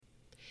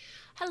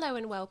Hello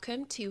and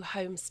welcome to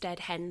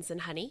Homestead Hens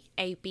and Honey,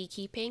 a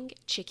beekeeping,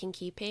 chicken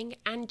keeping,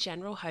 and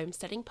general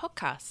homesteading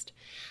podcast.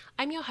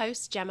 I'm your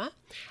host, Gemma,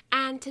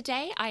 and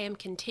today I am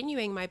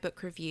continuing my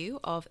book review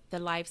of The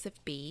Lives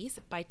of Bees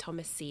by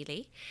Thomas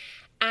Seeley.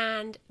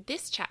 And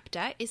this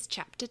chapter is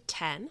chapter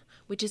 10,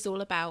 which is all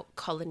about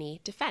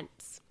colony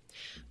defense.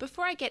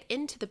 Before I get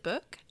into the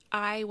book,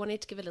 I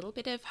wanted to give a little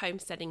bit of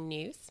homesteading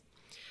news.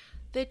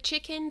 The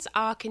chickens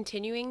are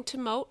continuing to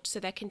molt, so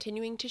they're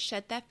continuing to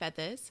shed their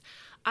feathers.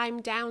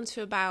 I'm down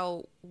to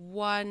about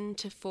 1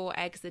 to 4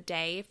 eggs a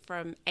day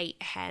from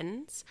 8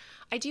 hens.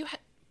 I do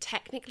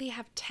technically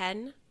have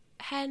 10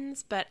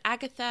 hens, but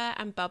Agatha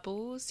and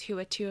Bubbles, who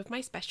are 2 of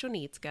my special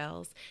needs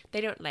girls, they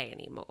don't lay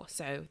anymore,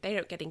 so they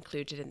don't get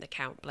included in the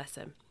count, bless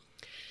them.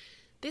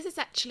 This is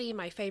actually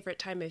my favourite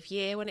time of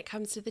year when it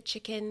comes to the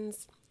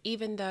chickens.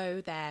 Even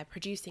though they're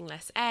producing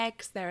less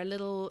eggs, they're a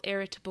little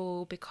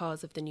irritable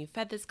because of the new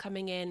feathers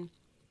coming in,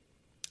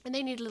 and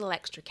they need a little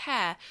extra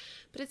care,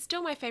 but it's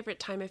still my favourite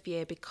time of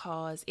year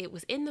because it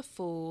was in the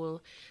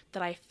fall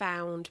that I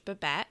found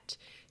Babette,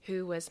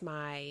 who was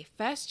my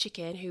first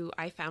chicken, who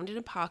I found in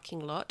a parking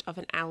lot of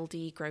an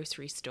Aldi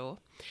grocery store,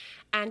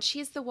 and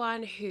she's the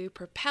one who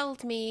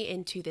propelled me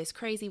into this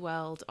crazy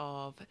world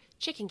of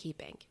chicken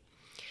keeping.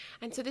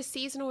 And so this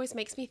season always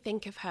makes me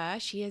think of her.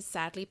 She has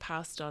sadly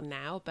passed on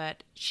now,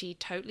 but she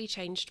totally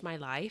changed my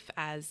life,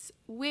 as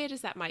weird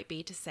as that might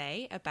be to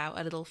say about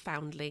a little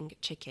foundling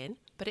chicken,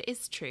 but it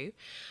is true.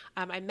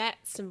 I met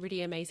some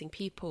really amazing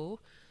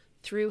people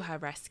through her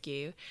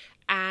rescue,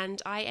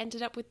 and I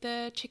ended up with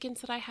the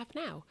chickens that I have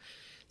now.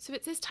 So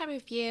it's this time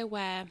of year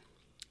where,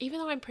 even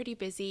though I'm pretty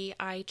busy,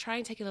 I try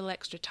and take a little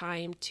extra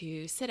time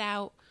to sit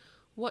out,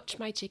 watch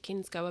my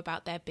chickens go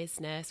about their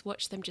business,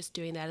 watch them just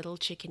doing their little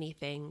chickeny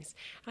things.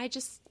 And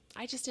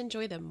I just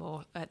enjoy them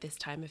more at this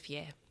time of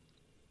year.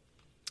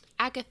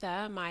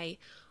 Agatha, my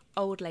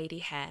old lady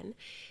hen,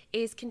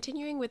 is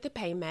continuing with the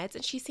pain meds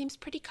and she seems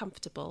pretty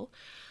comfortable.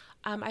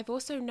 I've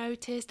also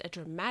noticed a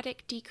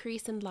dramatic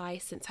decrease in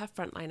lice since her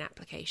frontline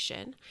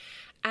application,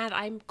 and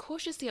I'm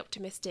cautiously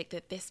optimistic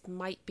that this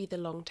might be the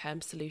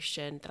long-term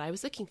solution that I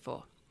was looking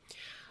for.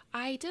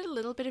 I did a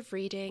little bit of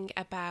reading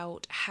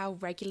about how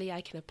regularly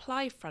I can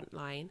apply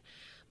Frontline.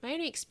 My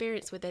only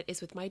experience with it is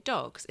with my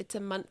dogs. It's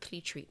a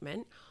monthly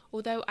treatment,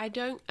 although I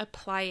don't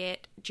apply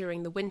it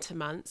during the winter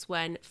months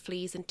when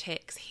fleas and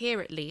ticks,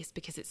 here at least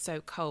because it's so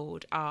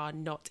cold, are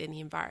not in the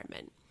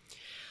environment.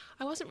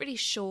 I wasn't really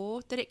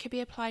sure that it could be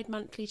applied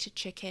monthly to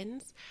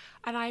chickens,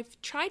 and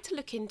I've tried to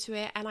look into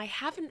it and I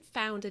haven't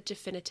found a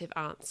definitive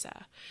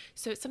answer.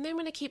 So it's something I'm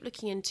going to keep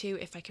looking into.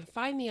 If I can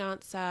find the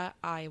answer,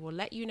 I will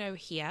let you know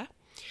here.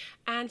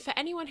 And for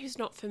anyone who's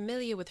not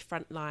familiar with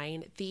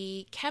Frontline,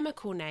 the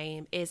chemical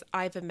name is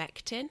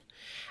ivermectin,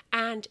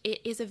 and it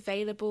is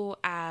available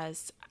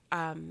as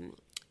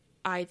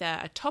either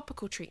a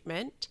topical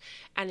treatment,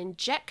 an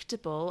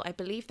injectable, I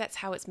believe that's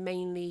how it's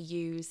mainly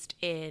used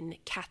in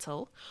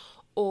cattle,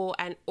 or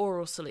an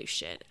oral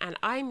solution. And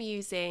I'm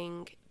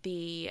using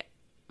the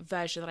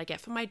version that I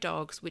get for my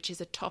dogs, which is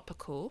a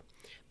topical,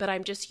 but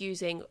I'm just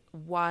using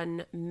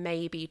 1,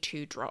 maybe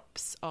 2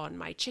 drops on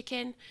my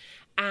chicken.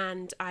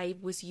 And I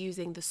was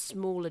using the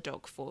smaller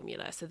dog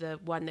formula, so the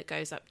one that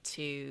goes up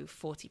to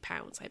 40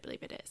 pounds, I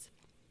believe it is.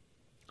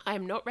 I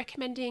am not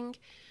recommending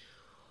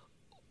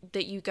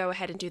that you go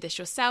ahead and do this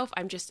yourself.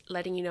 I'm just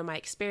letting you know my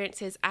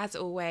experiences. As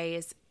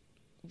always,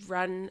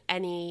 run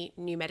any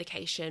new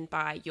medication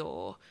by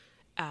your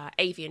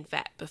avian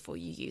vet before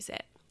you use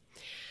it.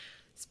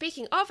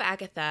 Speaking of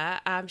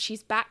Agatha,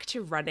 she's back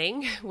to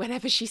running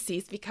whenever she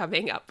sees me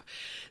coming up.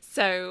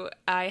 So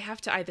I have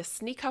to either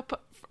sneak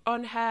up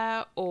on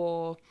her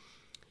or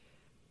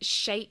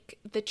shake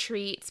the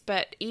treats,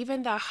 but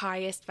even the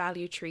highest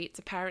value treats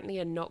apparently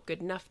are not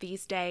good enough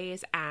these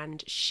days,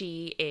 and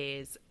she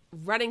is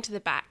running to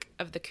the back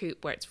of the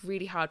coop where it's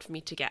really hard for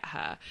me to get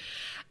her,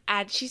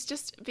 and she's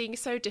just being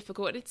so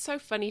difficult, and it's so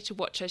funny to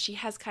watch her. She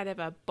has kind of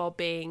a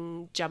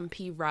bobbing,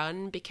 jumpy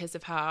run because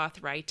of her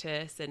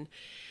arthritis, and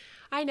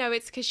I know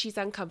it's because she's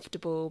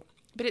uncomfortable,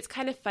 but it's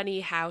kind of funny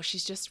how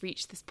she's just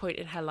reached this point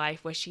in her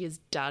life where she is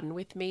done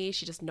with me.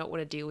 She does not want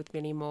to deal with me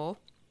anymore.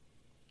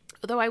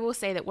 Although I will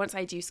say that once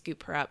I do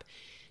scoop her up,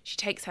 she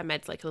takes her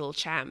meds like a little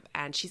champ,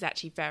 and she's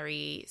actually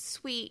very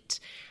sweet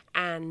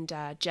and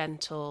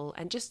gentle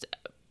and just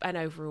an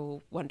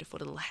overall wonderful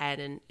little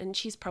hen. And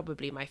she's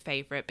probably my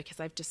favourite because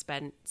I've just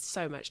spent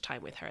so much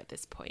time with her at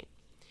this point.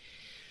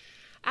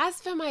 As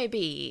for my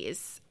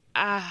bees,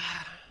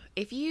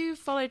 if you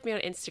followed me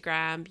on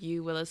Instagram,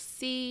 you will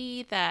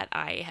see that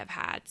I have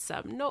had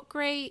some not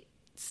great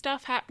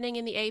stuff happening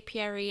in the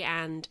apiary,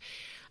 and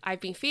I've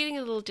been feeling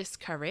a little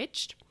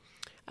discouraged,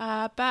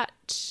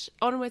 but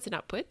onwards and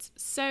upwards.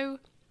 So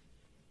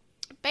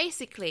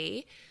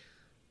basically,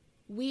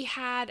 we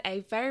had a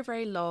very,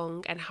 very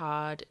long and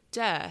hard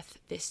dearth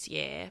this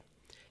year.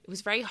 It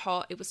was very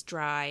hot, it was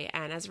dry,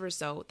 and as a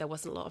result, there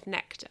wasn't a lot of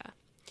nectar.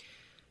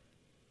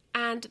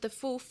 And the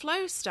full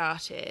flow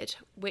started,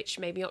 which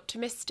made me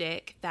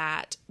optimistic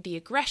that the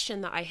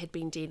aggression that I had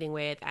been dealing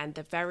with and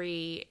the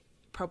very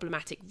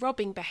problematic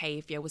robbing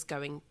behaviour was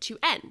going to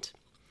end.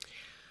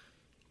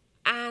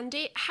 And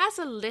it has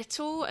a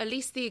little, at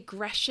least the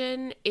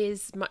aggression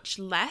is much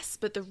less,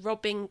 but the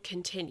robbing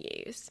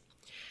continues.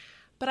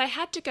 But I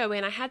had to go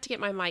in, I had to get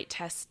my mite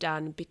test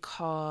done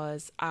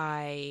because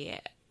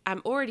I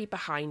am already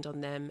behind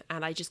on them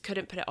and I just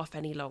couldn't put it off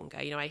any longer.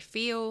 I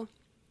feel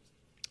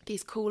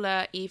these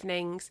cooler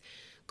evenings,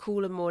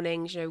 cooler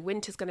mornings,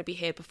 winter's going to be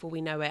here before we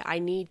know it. I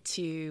need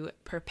to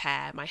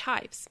prepare my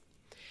hives.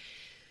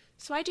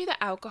 So I do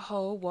the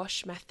alcohol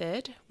wash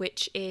method,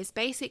 which is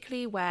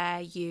basically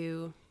where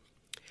you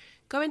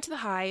go into the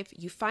hive,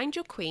 you find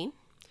your queen,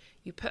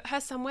 you put her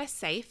somewhere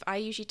safe. I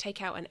usually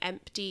take out an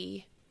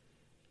empty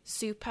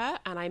super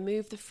and I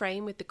move the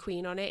frame with the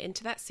queen on it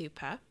into that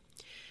super.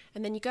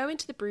 And then you go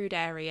into the brood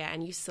area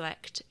and you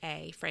select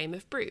a frame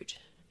of brood.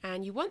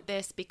 And you want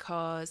this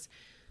because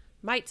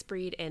mites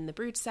breed in the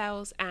brood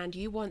cells and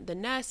you want the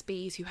nurse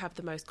bees who have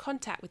the most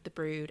contact with the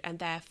brood, and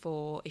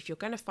therefore if you're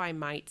going to find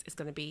mites, it's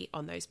going to be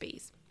on those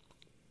bees.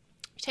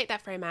 You take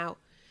that frame out,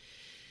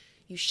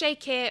 you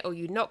shake it or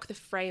you knock the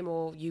frame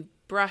or you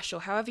brush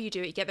or however you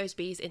do it, you get those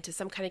bees into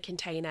some kind of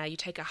container. You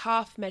take a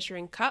half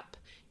measuring cup,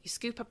 you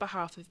scoop up a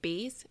half of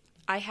bees.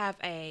 I have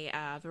a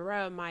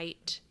Varroa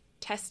mite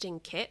testing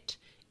kit.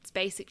 It's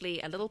basically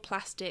a little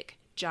plastic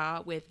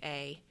jar with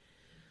a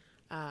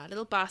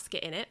little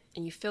basket in it,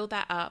 and you fill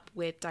that up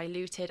with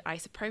diluted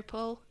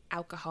isopropyl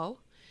alcohol.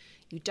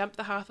 You dump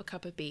the half a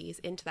cup of bees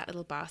into that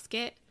little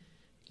basket,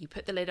 you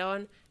put the lid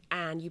on,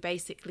 and you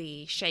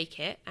basically shake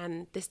it,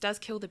 and this does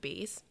kill the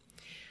bees.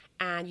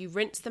 And you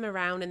rinse them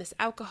around in this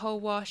alcohol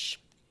wash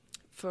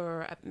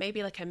for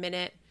maybe like a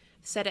minute,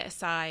 set it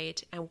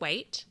aside and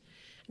wait.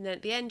 And then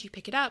at the end you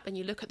pick it up and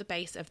you look at the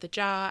base of the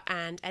jar,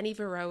 and any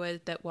varroa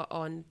that were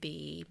on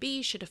the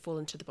bees should have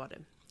fallen to the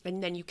bottom.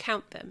 And then you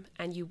count them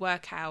and you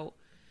work out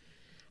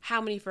how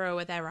many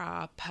varroa there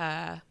are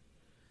per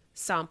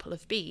sample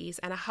of bees,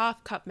 and a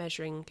half cup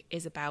measuring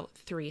is about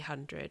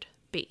 300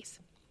 bees.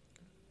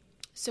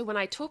 So when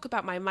I talk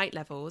about my mite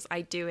levels,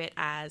 I do it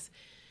as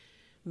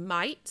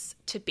mites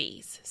to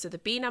bees. So the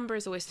bee number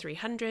is always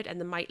 300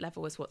 and the mite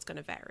level is what's going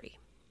to vary.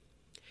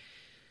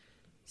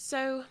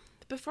 So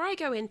before I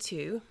go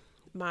into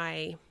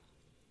my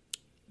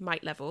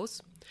mite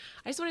levels,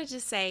 I just wanted to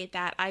say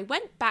that I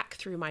went back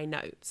through my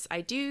notes.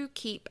 I do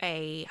keep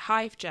a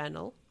hive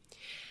journal,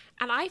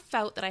 and I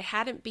felt that I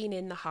hadn't been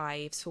in the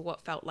hives for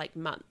what felt like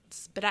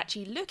months. But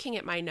actually looking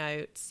at my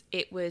notes,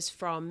 it was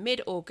from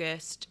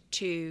mid-August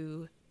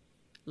to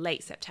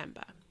late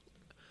September,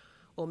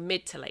 or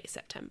mid to late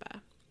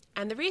September.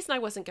 And the reason I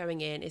wasn't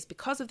going in is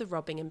because of the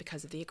robbing and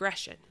because of the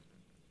aggression.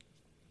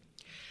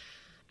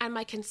 And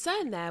my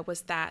concern there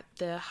was that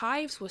the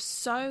hives were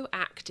so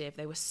active,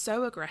 they were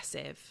so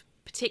aggressive,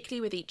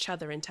 particularly with each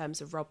other in terms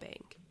of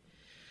robbing,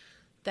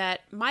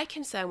 that my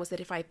concern was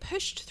that if I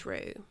pushed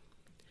through,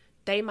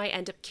 they might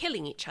end up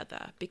killing each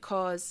other,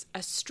 because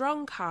a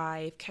strong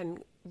hive can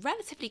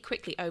relatively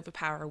quickly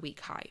overpower a weak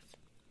hive.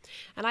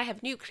 And I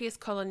have nucleus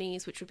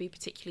colonies, which would be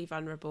particularly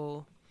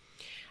vulnerable.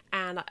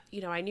 And,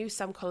 I knew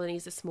some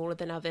colonies are smaller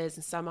than others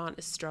and some aren't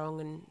as strong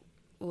and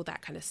all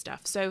that kind of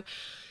stuff. So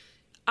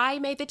I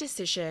made the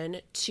decision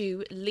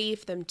to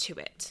leave them to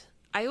it.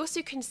 I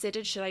also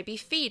considered, should I be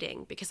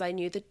feeding? Because I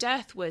knew the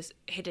dearth was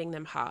hitting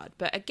them hard.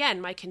 But again,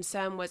 my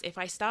concern was if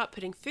I start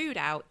putting food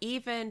out,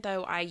 even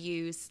though I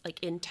use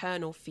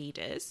internal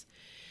feeders,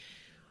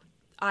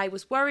 I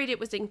was worried it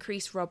was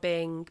increased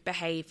robbing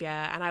behavior,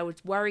 and I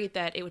was worried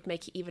that it would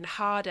make it even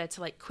harder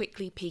to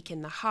quickly peek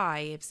in the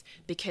hives,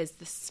 because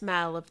the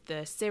smell of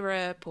the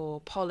syrup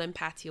or pollen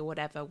patty or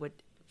whatever would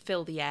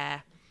fill the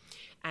air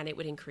and it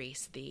would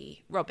increase the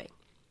robbing.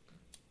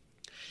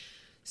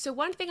 So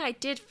one thing I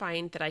did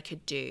find that I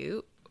could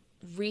do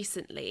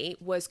recently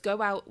was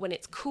go out when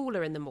it's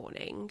cooler in the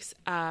mornings.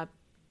 I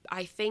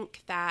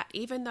think that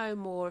even though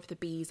more of the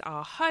bees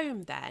are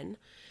home then,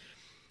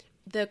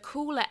 the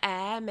cooler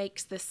air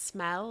makes the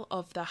smell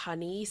of the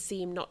honey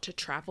seem not to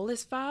travel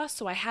as far.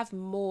 So I have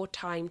more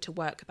time to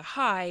work the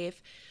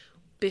hive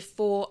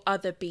before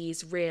other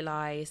bees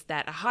realise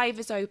that a hive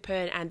is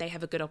open and they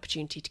have a good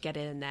opportunity to get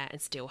in there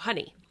and steal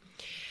honey.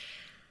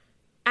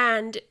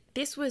 And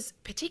this was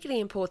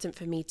particularly important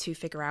for me to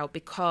figure out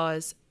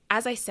because,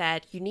 as I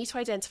said, you need to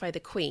identify the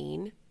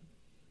queen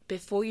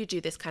before you do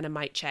this kind of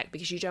mite check,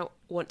 because you don't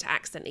want to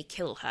accidentally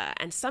kill her.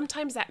 And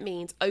sometimes that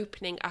means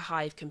opening a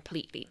hive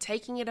completely,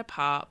 taking it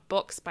apart,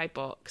 box by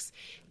box,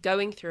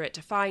 going through it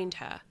to find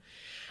her.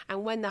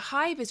 And when the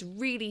hive is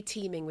really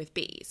teeming with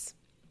bees,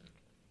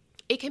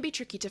 it can be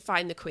tricky to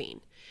find the queen,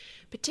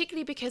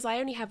 particularly because I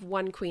only have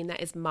one queen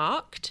that is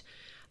marked.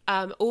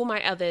 All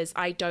my others,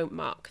 I don't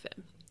mark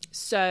them.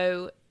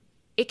 So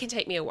it can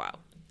take me a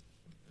while.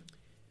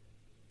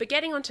 But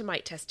getting on to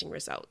mite testing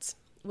results,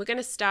 we're going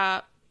to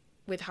start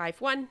with hive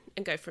 1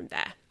 and go from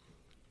there.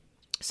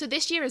 So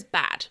this year is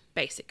bad,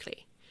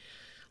 basically.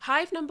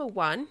 Hive number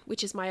 1,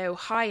 which is my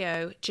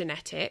Ohio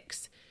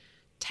genetics,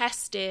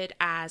 tested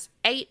as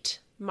 8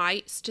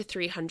 mites to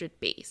 300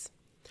 bees,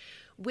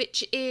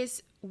 which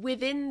is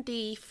within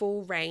the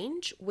full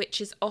range,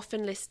 which is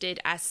often listed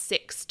as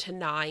 6 to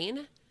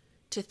 9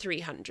 to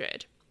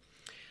 300.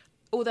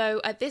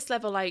 Although at this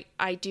level,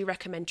 I do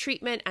recommend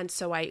treatment, and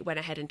so I went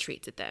ahead and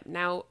treated them.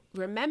 Now,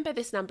 remember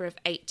this number of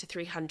 8 to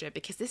 300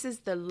 because this is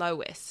the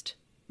lowest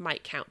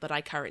mite count that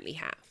I currently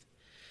have.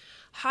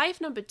 Hive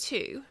number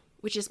 2,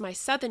 which is my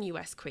southern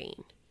US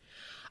queen,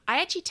 I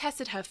actually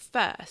tested her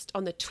first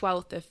on the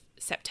 12th of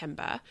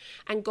September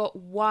and got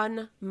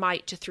 1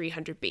 mite to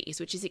 300 bees,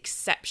 which is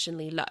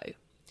exceptionally low.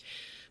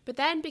 But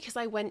then because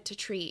I went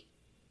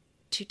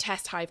to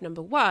test hive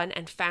number 1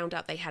 and found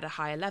out they had a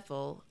higher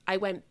level, I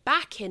went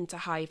back into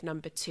hive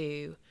number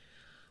 2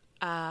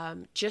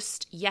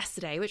 just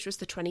yesterday, which was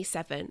the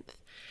 27th,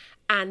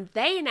 and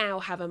they now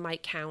have a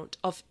mite count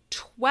of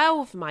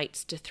 12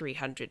 mites to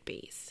 300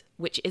 bees,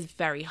 which is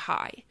very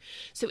high.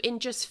 So in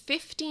just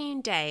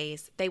 15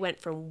 days, they went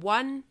from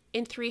 1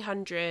 in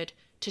 300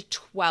 to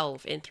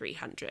 12 in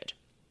 300.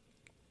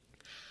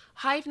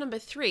 Hive number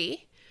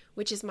 3,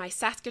 which is my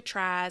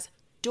Saskatraz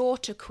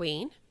daughter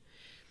queen,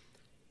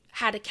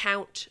 had a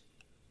count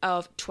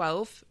of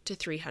 12 to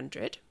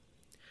 300.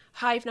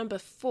 Hive number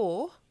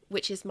 4,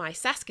 which is my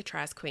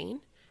Saskatraz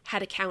queen,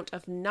 had a count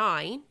of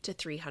 9 to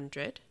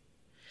 300.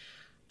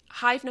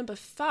 Hive number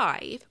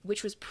 5,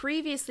 which was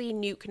previously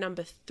nuke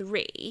number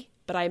 3,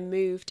 but I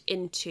moved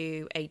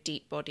into a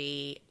deep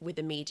body with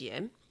a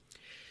medium.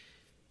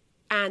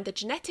 And the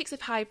genetics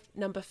of hive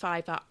number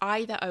 5 are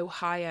either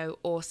Ohio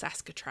or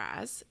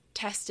Saskatraz,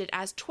 tested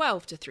as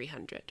 12 to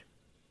 300.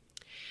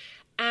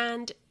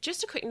 And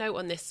just a quick note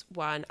on this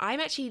one, I'm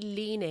actually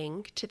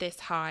leaning to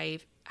this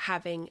hive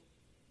having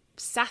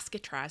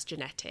Saskatraz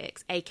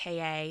genetics,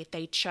 aka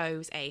they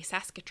chose a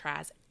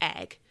Saskatraz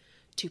egg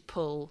to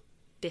pull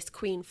this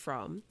queen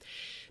from,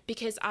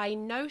 because I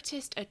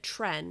noticed a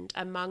trend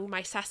among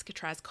my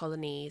Saskatraz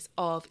colonies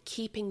of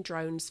keeping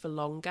drones for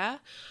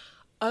longer.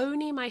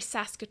 Only my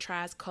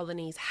Saskatraz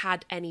colonies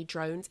had any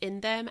drones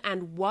in them,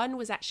 and one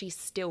was actually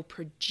still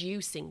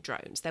producing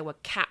drones. There were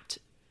capped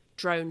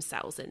drone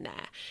cells in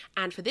there.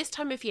 And for this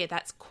time of year,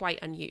 that's quite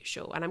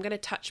unusual. And I'm going to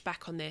touch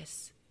back on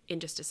this in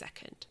just a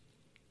second.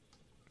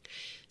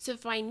 So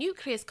for my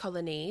nucleus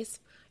colonies,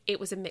 it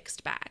was a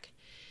mixed bag.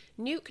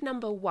 Nuke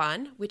number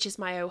 1, which is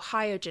my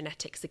Ohio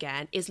genetics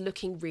again, is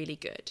looking really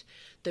good.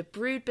 The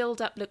brood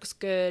buildup looks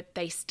good.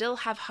 They still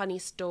have honey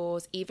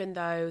stores, even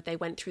though they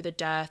went through the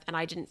dearth and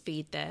I didn't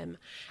feed them.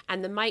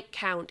 And the mite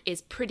count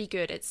is pretty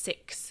good at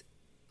 6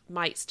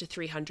 mites to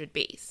 300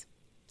 bees.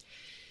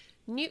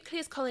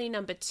 Nucleus colony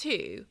number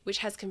 2, which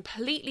has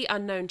completely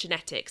unknown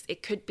genetics,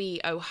 it could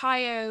be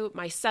Ohio,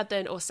 my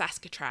southern, or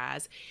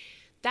Saskatraz.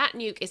 That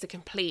nuke is a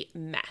complete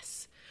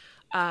mess.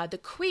 The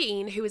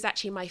queen, who is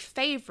actually my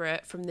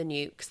favourite from the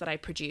nukes that I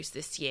produced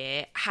this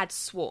year, had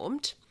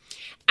swarmed,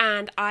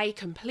 and I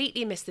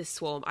completely missed this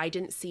swarm. I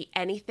didn't see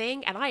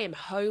anything, and I am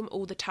home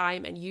all the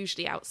time and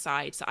usually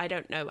outside, so I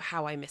don't know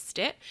how I missed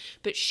it,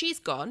 but she's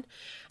gone,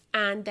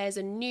 and there's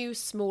a new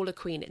smaller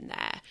queen in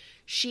there.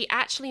 She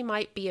actually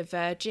might be a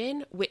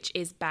virgin, which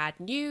is bad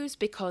news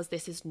because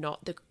this is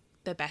not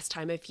the best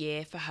time of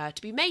year for her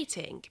to be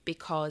mating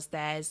because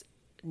there's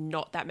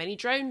not that many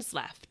drones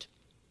left.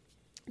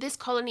 This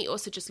colony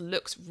also just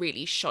looks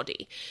really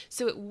shoddy.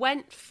 So it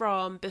went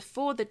from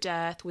before the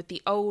dearth with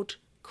the old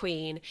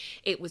queen.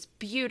 It was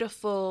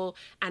beautiful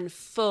and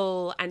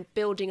full and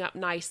building up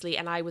nicely,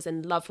 and I was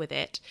in love with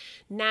it.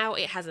 Now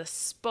it has a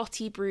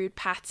spotty brood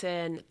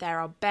pattern. There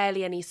are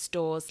barely any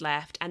stores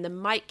left, and the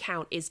mite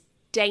count is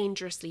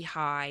dangerously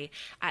high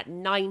at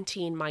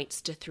 19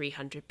 mites to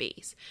 300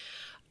 bees.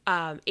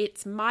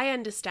 It's my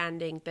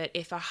understanding that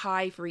if a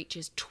hive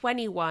reaches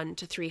 21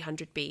 to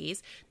 300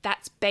 bees,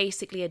 that's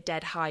basically a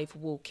dead hive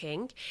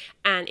walking,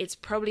 and it's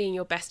probably in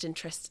your best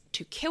interest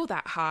to kill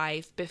that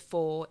hive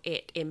before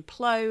it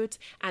implodes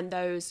and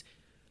those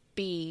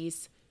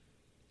bees,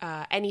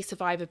 any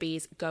survivor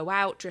bees, go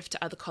out, drift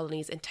to other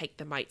colonies and take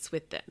the mites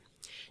with them.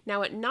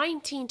 Now at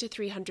 19 to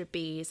 300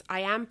 bees,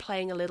 I am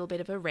playing a little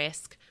bit of a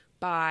risk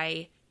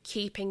by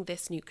keeping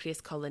this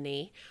nucleus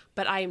colony,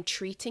 but I am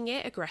treating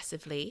it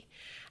aggressively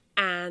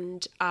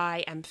and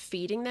I am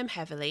feeding them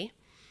heavily,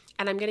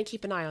 and I'm going to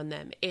keep an eye on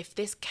them. If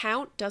this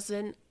count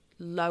doesn't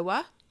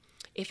lower,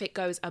 if it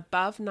goes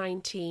above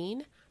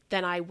 19,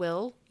 then I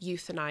will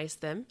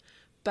euthanize them,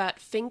 but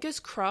fingers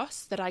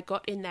crossed that I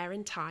got in there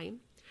in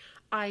time.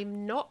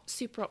 I'm not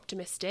super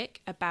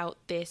optimistic about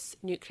this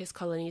nucleus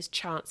colony's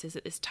chances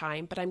at this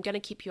time, but I'm going to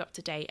keep you up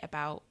to date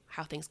about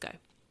how things go.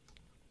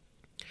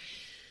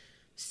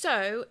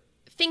 So,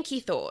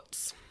 thinky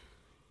thoughts.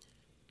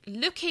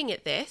 Looking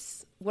at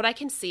this, what I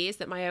can see is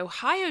that my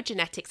Ohio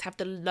genetics have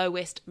the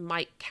lowest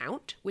mite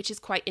count, which is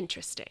quite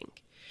interesting.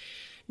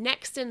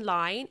 Next in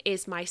line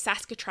is my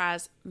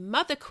Saskatraz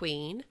mother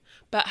queen,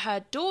 but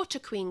her daughter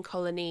queen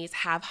colonies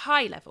have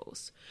high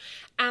levels.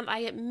 And I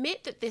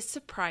admit that this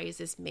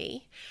surprises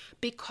me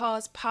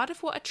because part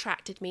of what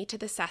attracted me to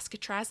the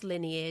Saskatraz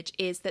lineage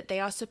is that they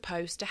are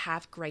supposed to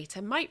have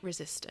greater mite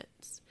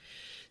resistance.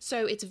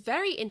 So it's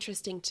very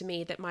interesting to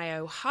me that my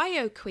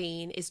Ohio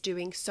queen is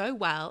doing so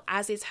well,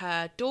 as is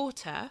her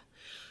daughter,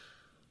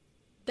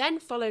 then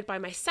followed by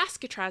my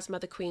Saskatraz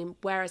mother queen,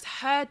 whereas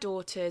her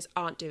daughters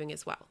aren't doing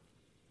as well.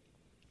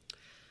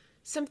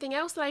 Something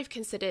else that I've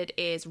considered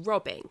is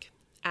robbing,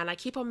 and I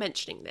keep on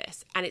mentioning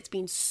this, and it's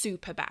been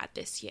super bad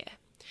this year.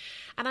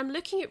 And I'm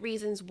looking at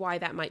reasons why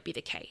that might be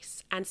the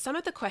case. And some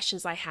of the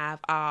questions I have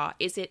are,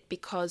 is it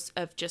because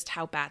of just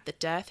how bad the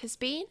dearth has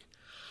been?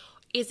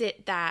 Is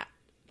it that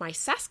my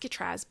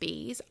Saskatraz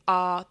bees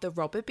are the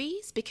robber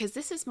bees? Because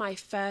this is my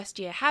first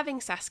year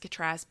having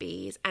Saskatraz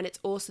bees, and it's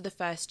also the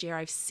first year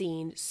I've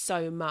seen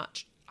so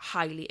much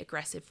highly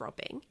aggressive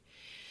robbing.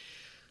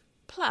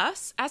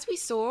 Plus, as we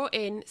saw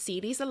in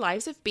Seeley's The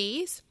Lives of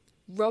Bees,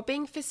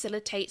 robbing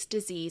facilitates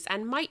disease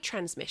and mite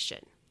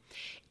transmission.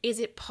 Is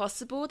it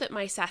possible that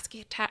my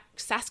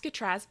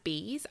Saskatraz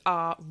bees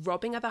are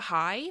robbing other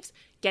hives,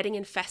 getting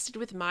infested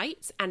with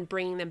mites, and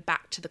bringing them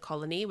back to the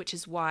colony, which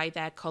is why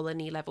their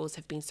colony levels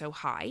have been so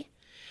high?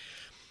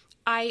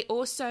 I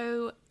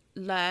also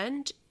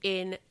learned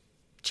in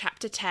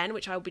chapter 10,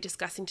 which I will be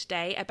discussing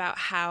today, about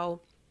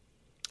how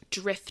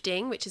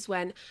drifting, which is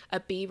when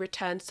a bee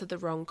returns to the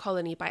wrong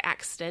colony by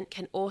accident,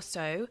 can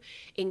also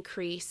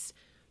increase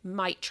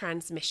mite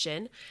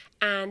transmission.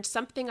 And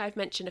something I've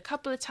mentioned a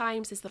couple of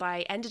times is that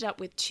I ended up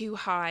with 2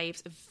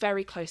 hives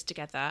very close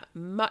together,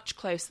 much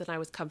closer than I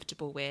was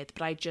comfortable with,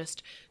 but I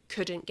just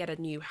couldn't get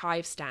a new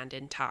hive stand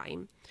in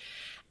time.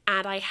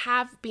 And I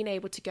have been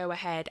able to go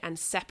ahead and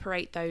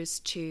separate those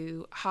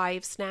 2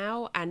 hives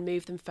now and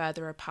move them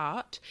further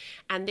apart.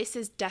 And this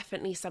is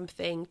definitely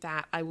something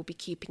that I will be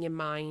keeping in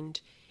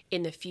mind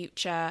in the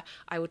future.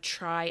 I will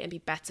try and be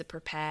better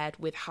prepared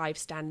with hive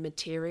stand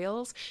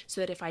materials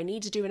so that if I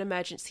need to do an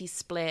emergency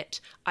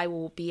split, I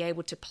will be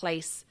able to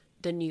place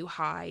the new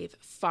hive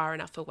far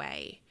enough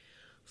away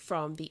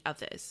from the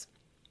others.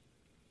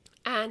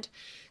 And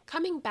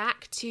coming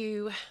back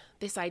to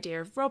this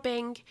idea of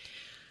robbing,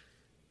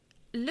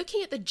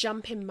 looking at the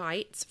jump in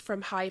mites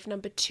from hive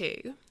number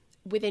 2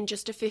 within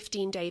just a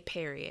 15-day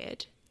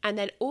period, and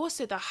then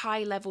also the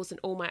high levels in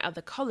all my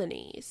other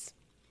colonies,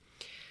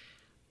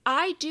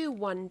 I do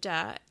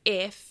wonder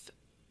if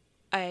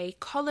a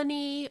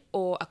colony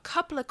or a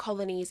couple of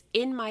colonies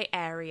in my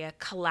area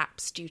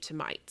collapsed due to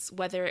mites,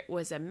 whether it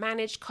was a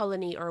managed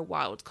colony or a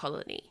wild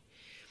colony.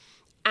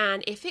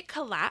 And if it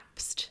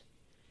collapsed,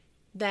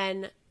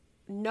 then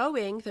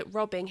knowing that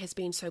robbing has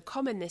been so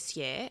common this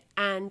year,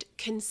 and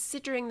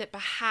considering that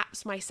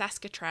perhaps my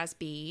Saskatraz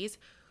bees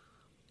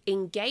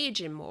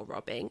engage in more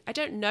robbing, I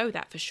don't know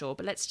that for sure,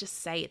 but let's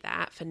just say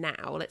that for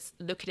now. Let's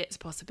look at it as a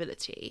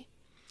possibility.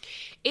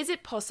 Is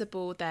it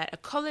possible that a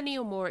colony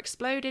or more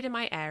exploded in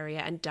my area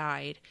and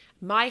died,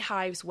 my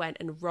hives went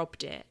and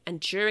robbed it,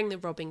 and during the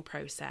robbing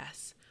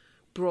process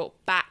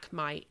brought back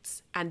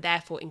mites and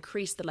therefore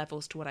increased the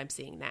levels to what I'm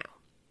seeing now?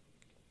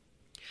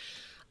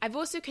 I've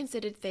also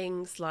considered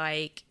things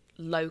like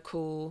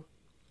local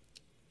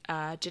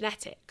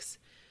genetics.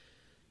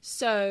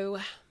 So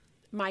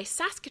my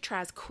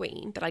Saskatraz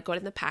queen that I got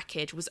in the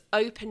package was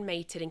open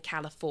mated in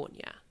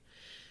California.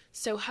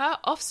 So her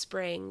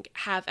offspring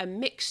have a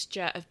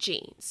mixture of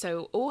genes.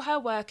 So all her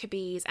worker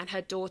bees and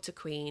her daughter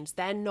queens,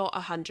 they're not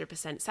 100%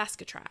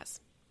 Saskatraz.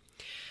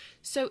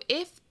 So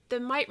if the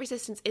mite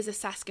resistance is a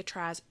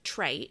Saskatraz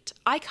trait,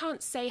 I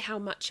can't say how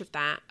much of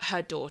that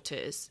her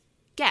daughters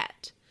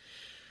get.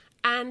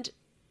 And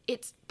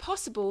it's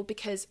possible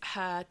because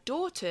her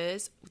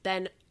daughters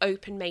then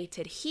open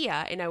mated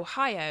here in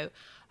Ohio,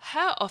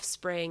 her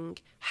offspring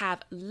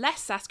have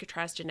less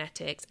Saskatraz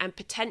genetics and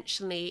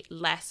potentially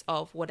less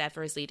of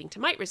whatever is leading to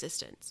mite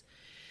resistance.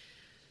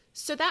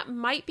 So that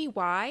might be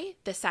why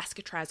the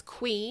Saskatraz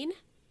queen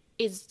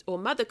or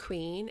mother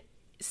queen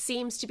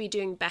seems to be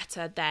doing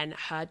better than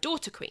her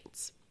daughter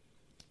queens.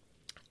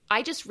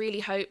 I just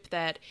really hope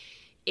that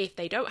if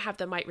they don't have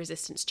the mite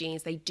resistance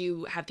genes, they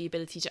do have the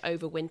ability to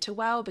overwinter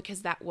well,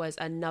 because that was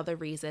another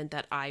reason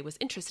that I was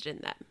interested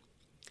in them.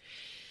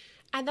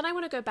 And then I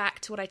want to go back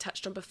to what I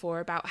touched on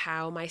before about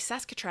how my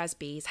Saskatraz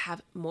bees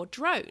have more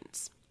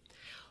drones.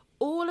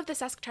 All of the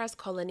Saskatraz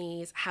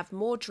colonies have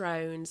more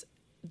drones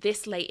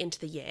this late into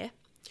the year.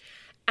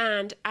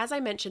 And as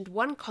I mentioned,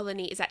 one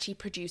colony is actually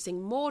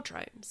producing more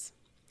drones.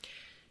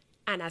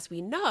 And as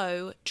we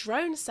know,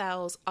 drone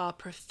cells are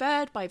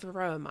preferred by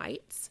varroa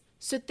mites,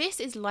 so this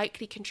is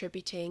likely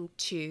contributing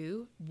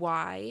to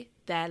why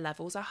their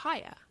levels are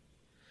higher.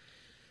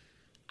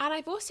 And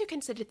I've also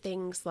considered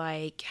things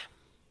like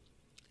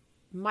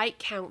mite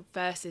count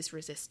versus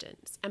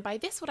resistance. And by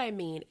this, what I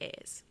mean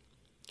is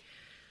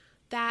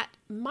that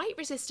mite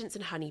resistance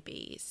in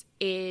honeybees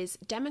is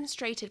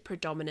demonstrated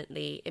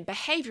predominantly in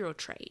behavioral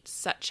traits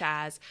such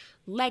as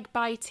leg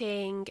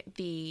biting,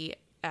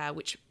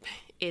 which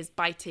is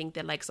biting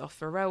the legs off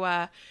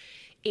varroa,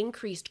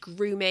 increased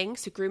grooming,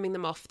 so grooming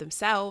them off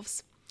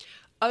themselves,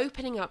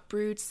 opening up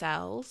brood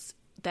cells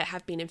that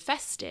have been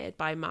infested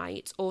by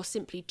mites, or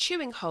simply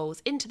chewing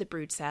holes into the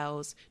brood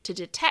cells to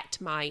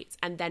detect mites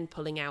and then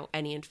pulling out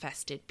any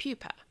infested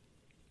pupa.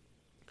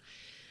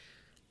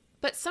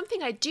 But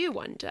something I do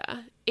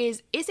wonder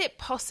is it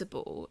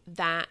possible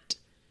that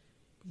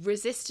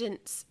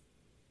resistance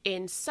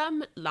in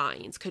some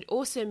lines could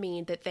also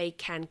mean that they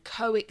can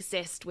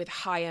coexist with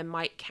higher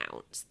mite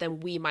counts than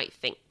we might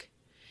think.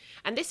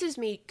 And this is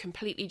me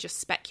completely just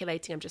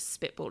speculating, I'm just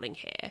spitballing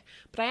here,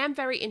 but I am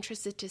very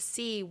interested to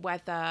see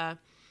whether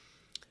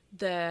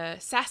the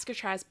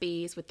Saskatraz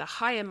bees with the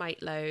higher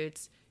mite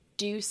loads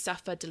do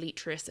suffer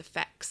deleterious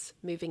effects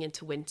moving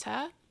into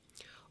winter,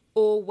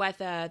 or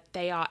whether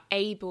they are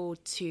able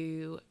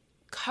to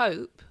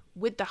cope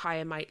with the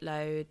higher mite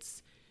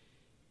loads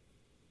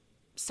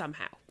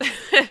somehow.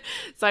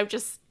 So I'm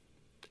just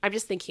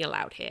thinking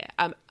aloud here.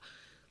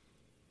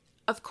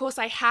 Of course,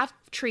 I have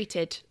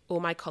treated all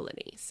my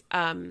colonies.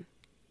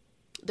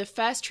 The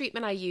first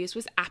treatment I used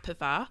was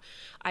Apivar.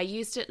 I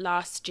used it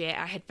last year.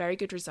 I had very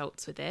good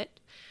results with it.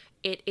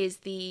 It is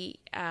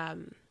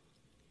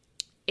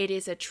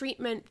a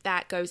treatment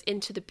that goes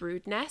into the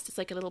brood nest. It's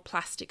like a little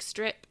plastic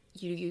strip.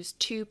 You use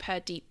 2 per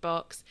deep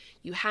box.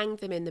 You hang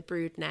them in the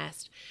brood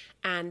nest,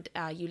 and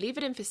you leave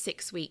it in for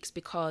 6 weeks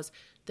because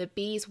the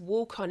bees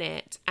walk on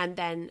it, and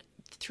then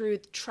through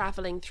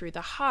traveling through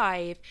the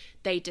hive,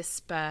 they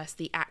disperse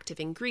the active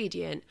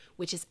ingredient,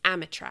 which is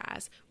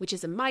Amitraz, which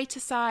is a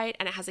miticide,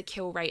 and it has a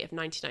kill rate of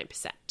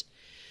 99%.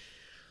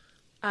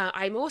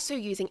 I'm also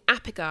using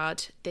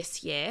Apigard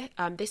this year.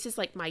 This is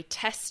like my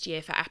test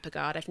year for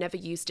Apigard. I've never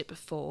used it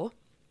before.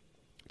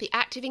 The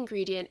active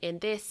ingredient in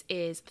this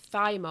is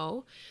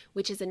thymol,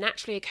 which is a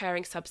naturally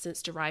occurring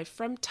substance derived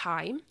from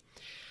thyme.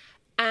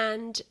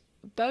 And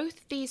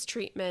both these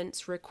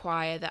treatments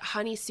require that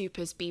honey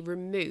supers be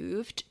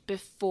removed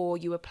before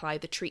you apply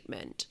the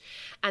treatment.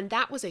 And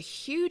that was a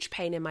huge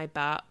pain in my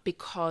butt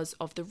because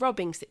of the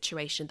robbing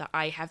situation that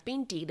I have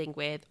been dealing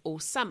with all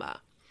summer.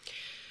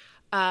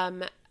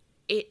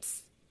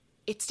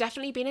 It's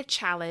definitely been a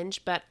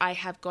challenge, but I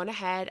have gone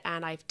ahead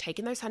and I've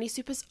taken those honey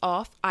supers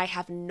off. I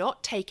have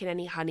not taken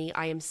any honey.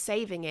 I am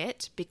saving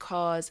it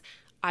because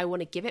I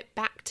want to give it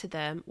back to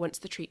them once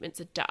the treatments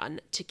are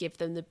done to give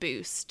them the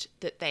boost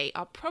that they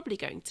are probably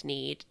going to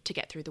need to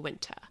get through the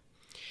winter.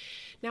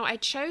 Now, I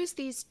chose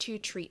these 2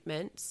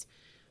 treatments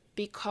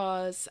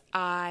because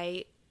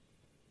I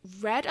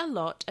read a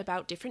lot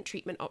about different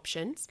treatment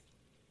options,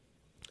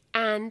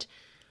 and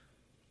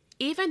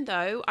even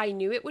though I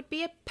knew it would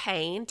be a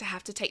pain to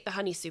have to take the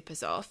honey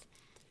supers off,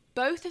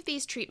 both of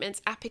these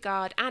treatments,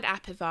 Apigard and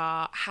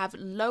Apivar, have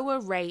lower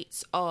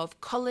rates of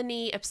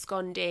colony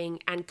absconding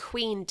and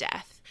queen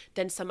death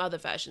than some other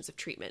versions of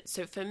treatment.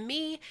 So for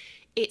me,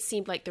 it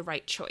seemed like the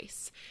right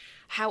choice.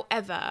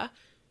 However,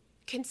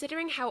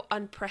 considering how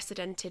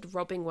unprecedented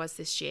robbing was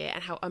this year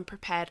and how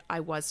unprepared I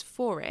was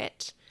for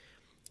it,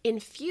 in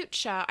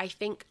future, I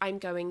think I'm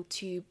going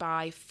to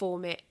buy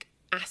formic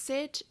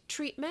acid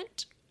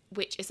treatment,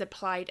 which is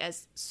applied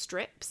as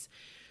strips,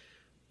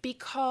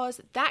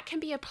 because that can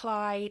be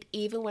applied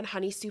even when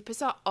honey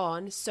supers are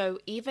on. So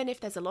even if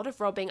there's a lot of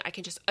robbing, I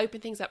can just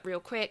open things up real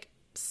quick,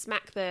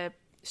 smack the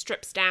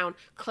strips down,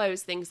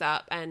 close things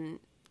up, and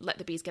let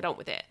the bees get on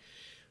with it.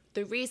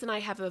 The reason I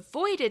have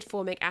avoided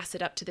formic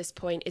acid up to this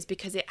point is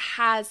because it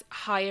has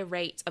higher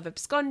rates of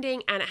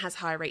absconding and it has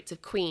higher rates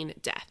of queen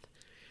death.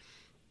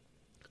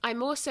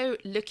 I'm also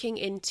looking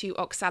into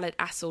oxalic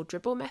acyl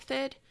dribble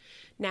method.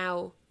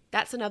 Now,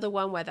 that's another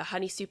one where the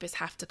honey supers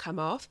have to come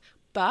off,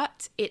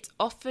 but it's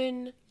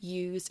often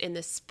used in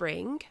the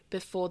spring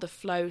before the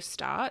flow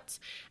starts,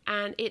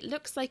 and it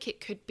looks like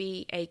it could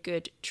be a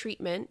good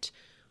treatment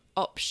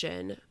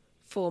option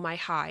for my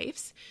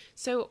hives.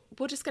 So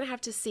we're just going to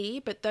have to see,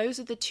 but those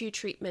are the 2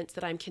 treatments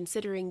that I'm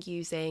considering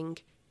using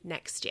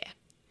next year.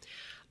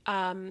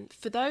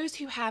 For those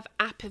who have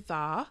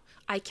Apivar,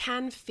 I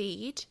can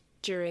feed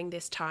during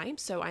this time,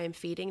 so I am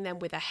feeding them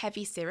with a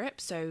heavy syrup,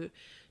 so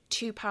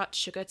 2 parts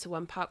sugar to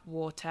 1 part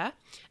water,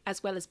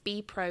 as well as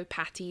Bee Pro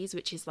patties,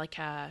 which is like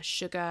a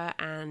sugar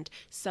and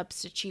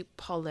substitute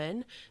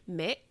pollen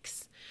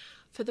mix.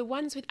 For the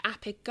ones with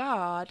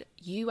Apigard,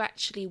 you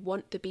actually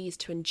want the bees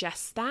to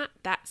ingest that.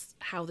 That's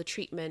how the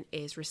treatment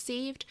is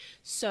received.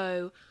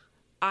 So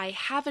I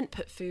haven't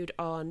put food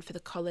on for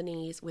the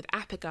colonies with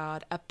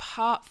Apigard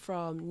apart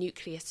from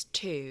Nucleus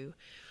 2,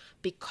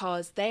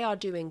 because they are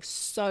doing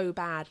so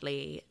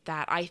badly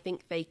that I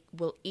think they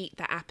will eat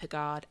the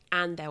Apigard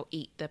and they'll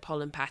eat the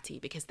pollen patty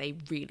because they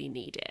really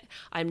need it.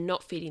 I'm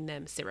not feeding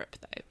them syrup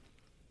though.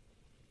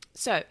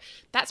 So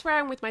that's where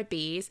I'm with my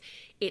bees.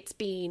 It's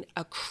been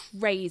a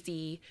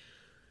crazy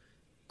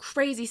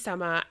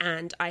summer,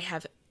 and I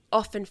have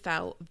often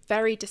felt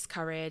very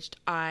discouraged.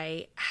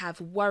 I have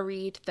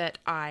worried that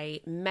I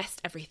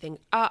messed everything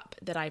up,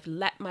 that I've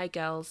let my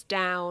girls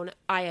down.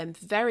 I am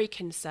very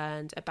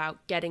concerned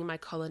about getting my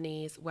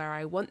colonies where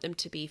I want them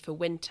to be for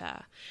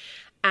winter.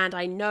 And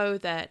I know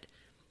that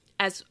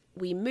as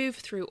we move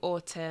through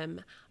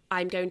autumn,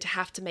 I'm going to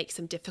have to make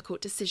some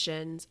difficult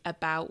decisions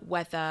about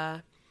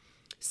whether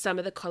some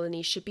of the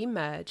colonies should be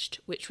merged,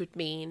 which would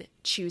mean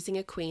choosing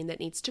a queen that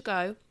needs to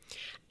go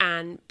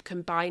and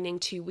combining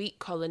 2 weak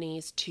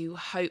colonies to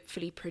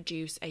hopefully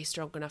produce a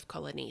strong enough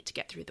colony to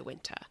get through the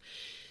winter.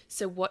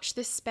 So watch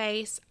this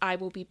space. I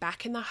will be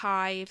back in the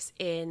hives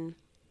in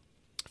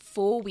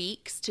 4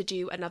 weeks to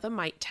do another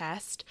mite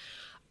test.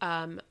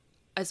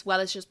 as well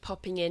as just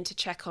popping in to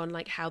check on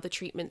like how the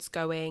treatment's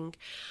going.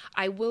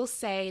 I will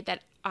say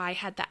that I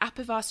had the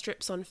Apivar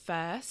strips on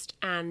first,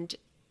 and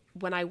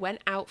when I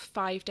went out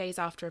 5 days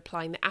after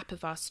applying the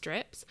Apivar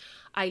strips,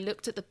 I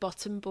looked at the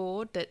bottom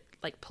board that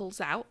like pulls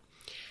out,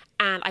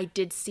 and I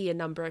did see a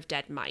number of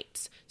dead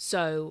mites.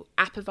 So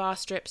Apivar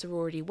strips are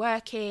already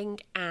working,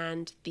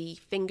 and the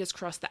fingers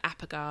crossed that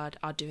Apigard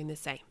are doing the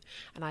same,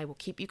 and I will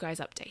keep you guys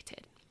updated.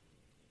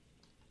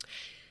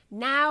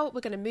 Now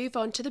we're going to move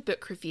on to the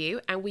book review,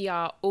 and we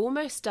are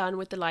almost done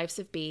with The Lives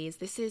of Bees.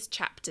 This is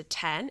chapter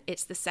 10.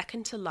 It's the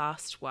second to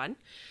last one,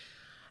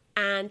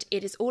 and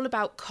it is all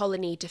about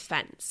colony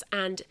defense.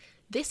 And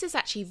this is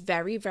actually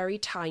very, very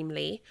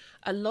timely.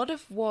 A lot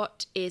of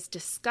what is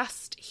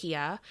discussed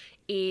here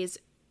is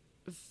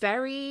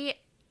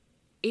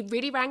it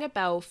really rang a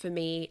bell for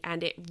me,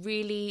 and it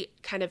really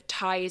kind of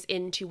ties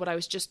into what I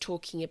was just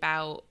talking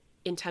about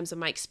in terms of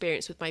my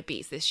experience with my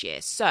bees this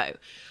year. So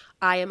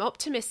I am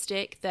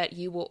optimistic that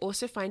you will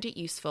also find it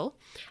useful,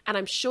 and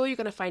I'm sure you're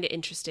going to find it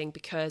interesting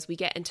because we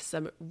get into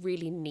some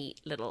really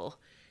neat little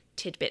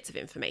tidbits of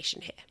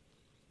information here.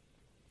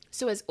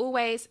 So as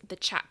always, the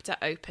chapter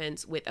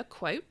opens with a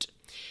quote.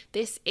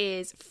 This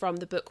is from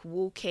the book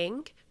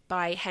Walking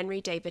by Henry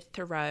David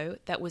Thoreau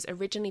that was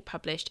originally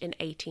published in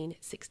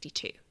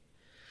 1862.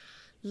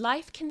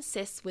 Life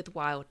consists with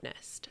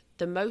wildness.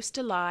 The most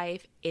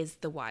alive is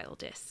the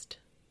wildest,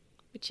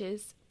 which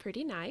is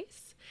pretty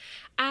nice.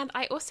 And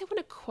I also want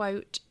to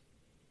quote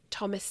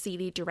Thomas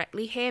Seeley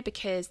directly here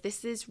because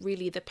this is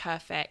really the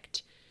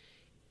perfect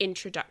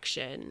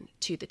introduction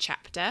to the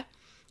chapter,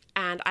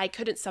 and I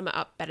couldn't sum it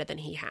up better than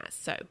he has.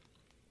 So,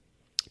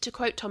 to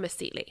quote Thomas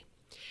Seeley,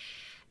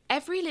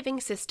 "Every living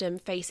system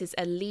faces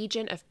a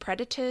legion of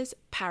predators,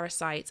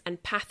 parasites,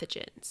 and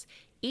pathogens,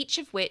 each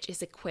of which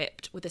is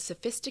equipped with a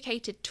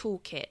sophisticated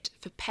toolkit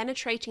for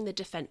penetrating the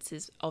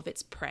defenses of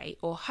its prey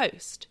or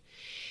host.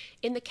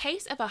 In the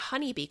case of a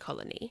honeybee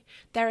colony,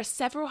 there are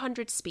several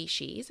hundred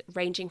species,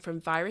 ranging from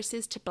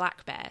viruses to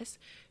black bears,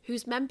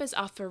 whose members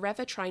are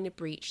forever trying to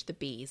breach the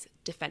bee's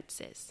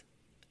defenses."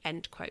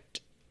 End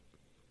quote.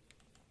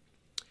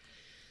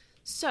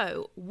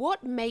 So,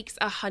 what makes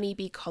a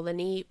honeybee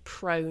colony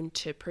prone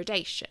to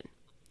predation?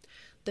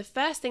 The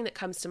first thing that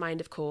comes to mind,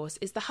 of course,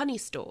 is the honey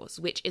stores,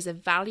 which is a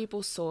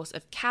valuable source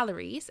of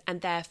calories and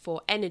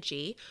therefore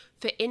energy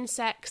for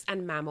insects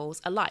and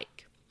mammals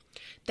alike.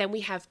 Then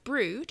we have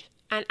brood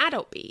and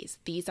adult bees.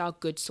 These are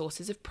good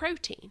sources of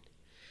protein.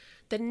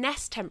 The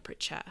nest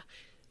temperature,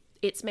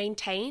 it's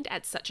maintained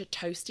at such a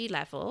toasty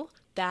level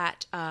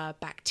that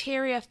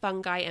bacteria,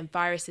 fungi, and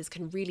viruses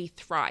can really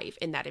thrive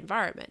in that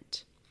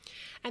environment.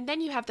 And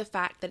then you have the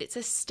fact that it's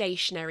a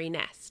stationary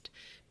nest.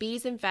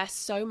 Bees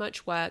invest so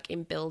much work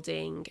in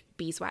building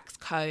beeswax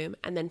comb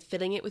and then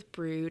filling it with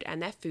brood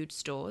and their food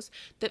stores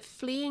that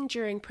fleeing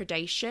during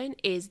predation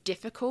is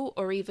difficult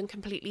or even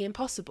completely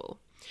impossible.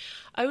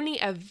 Only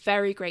a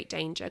very great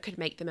danger could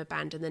make them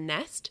abandon the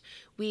nest.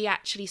 We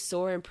actually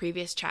saw in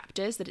previous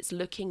chapters that it's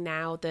looking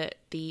now that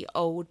the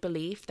old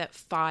belief that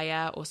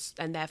fire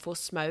and therefore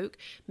smoke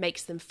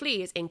makes them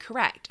flee is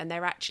incorrect, and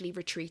they're actually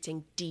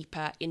retreating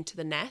deeper into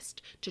the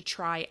nest to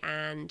try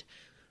and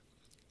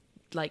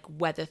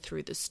weather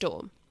through the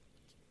storm.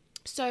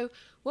 So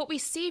what we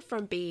see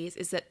from bees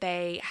is that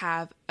they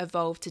have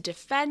evolved to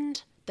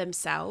defend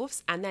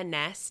themselves and their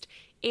nest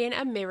in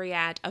a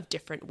myriad of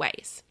different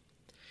ways.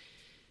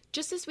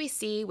 Just as we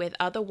see with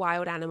other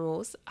wild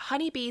animals,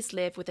 honeybees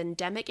live with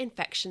endemic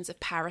infections of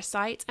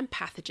parasites and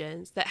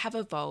pathogens that have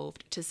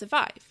evolved to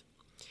survive.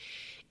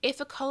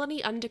 If a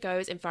colony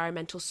undergoes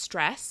environmental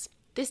stress,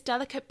 this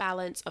delicate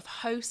balance of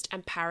host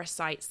and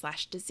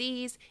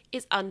parasite/disease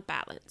is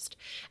unbalanced,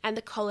 and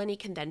the colony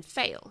can then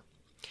fail.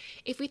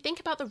 If we think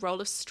about the role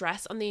of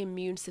stress on the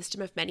immune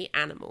system of many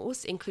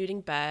animals,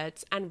 including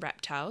birds and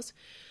reptiles,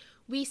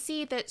 we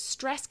see that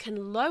stress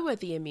can lower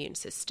the immune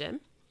system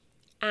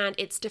and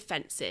its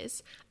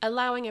defenses,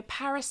 allowing a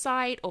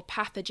parasite or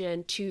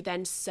pathogen to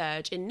then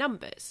surge in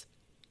numbers.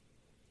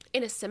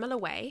 In a similar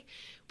way,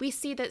 we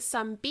see that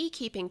some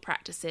beekeeping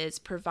practices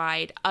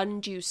provide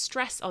undue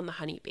stress on the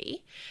honeybee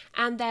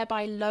and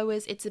thereby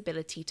lowers its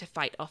ability to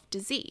fight off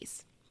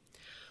disease.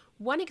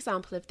 One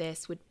example of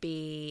this would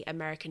be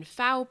American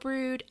foul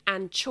brood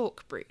and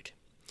chalk brood.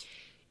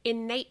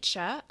 In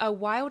nature, a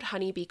wild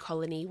honeybee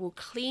colony will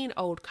clean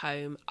old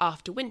comb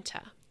after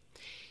winter.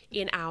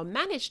 In our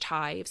managed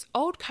hives,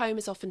 old comb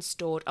is often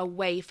stored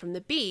away from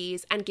the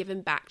bees and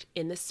given back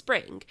in the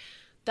spring,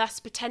 thus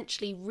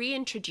potentially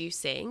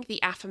reintroducing the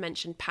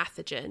aforementioned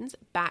pathogens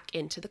back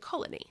into the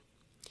colony.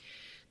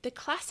 The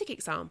classic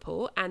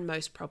example, and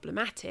most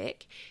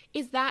problematic,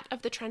 is that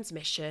of the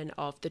transmission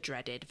of the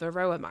dreaded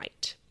varroa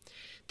mite.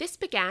 This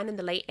began in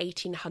the late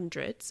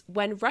 1800s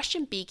when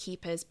Russian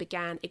beekeepers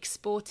began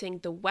exporting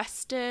the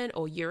Western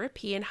or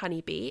European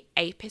honeybee,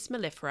 Apis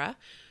mellifera,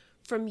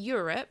 from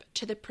Europe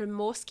to the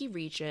Primorsky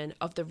region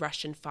of the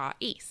Russian Far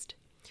East.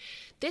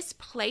 This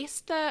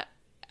placed the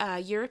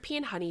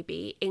European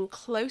honeybee in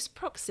close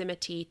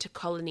proximity to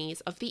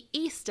colonies of the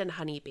eastern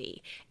honeybee,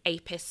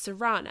 Apis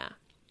cerana.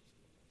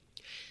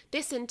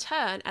 This in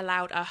turn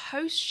allowed a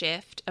host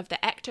shift of the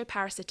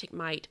ectoparasitic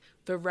mite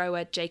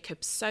Varroa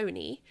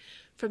jacobsoni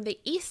from the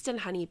eastern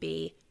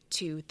honeybee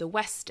to the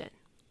western.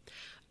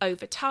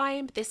 Over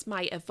time, this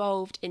mite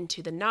evolved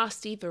into the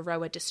nasty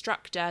Varroa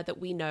destructor that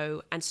we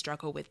know and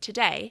struggle with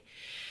today,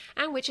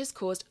 and which has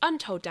caused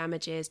untold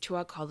damages to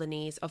our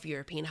colonies of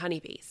European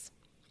honeybees.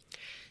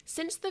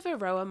 Since the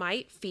Varroa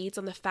mite feeds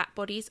on the fat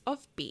bodies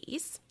of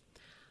bees,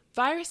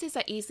 viruses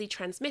are easily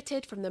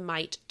transmitted from the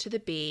mite to the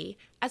bee,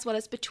 as well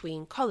as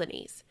between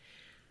colonies.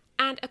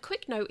 And a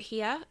quick note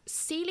here,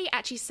 Seeley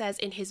actually says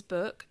in his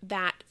book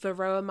that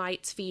Varroa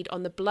mites feed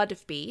on the blood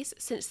of bees,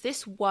 since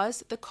this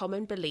was the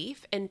common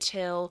belief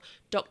until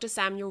Dr.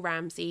 Samuel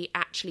Ramsay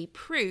actually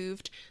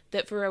proved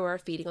that Varroa are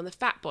feeding on the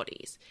fat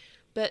bodies.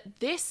 But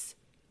this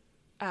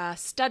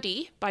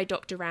study by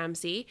Dr.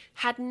 Ramsay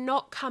had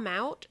not come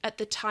out at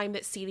the time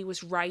that Seeley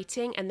was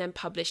writing and then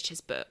published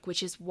his book,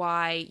 which is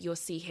why you'll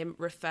see him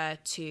refer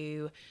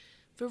to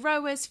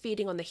Varroas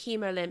feeding on the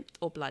hemolymph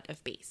or blood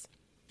of bees.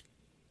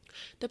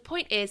 The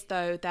point is,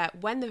 though,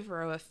 that when the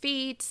Varroa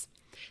feeds,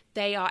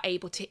 they are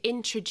able to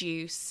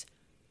introduce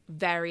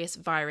various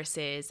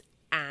viruses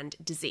and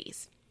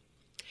disease.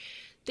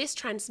 This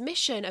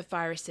transmission of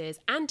viruses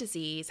and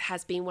disease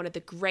has been one of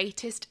the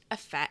greatest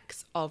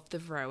effects of the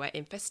Varroa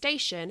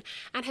infestation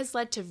and has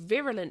led to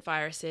virulent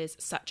viruses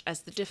such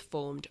as the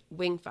deformed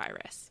wing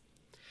virus.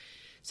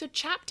 So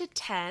Chapter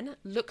 10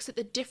 looks at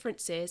the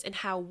differences in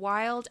how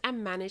wild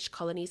and managed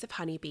colonies of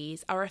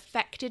honeybees are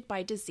affected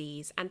by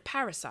disease and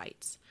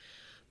parasites.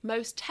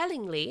 Most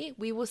tellingly,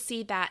 we will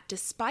see that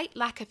despite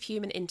lack of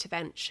human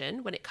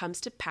intervention when it comes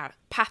to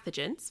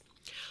pathogens,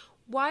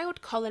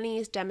 wild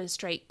colonies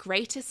demonstrate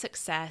greater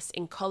success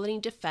in colony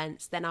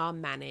defense than our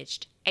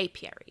managed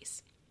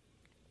apiaries.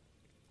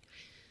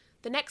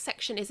 The next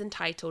section is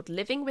entitled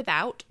Living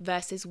Without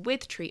versus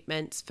With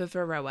Treatments for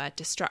Varroa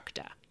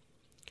Destructor.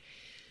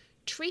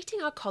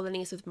 Treating our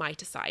colonies with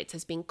miticides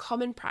has been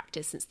common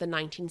practice since the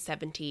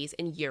 1970s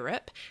in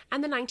Europe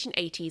and the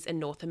 1980s in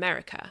North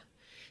America.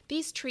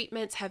 These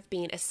treatments have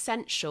been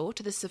essential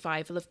to the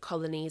survival of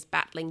colonies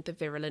battling the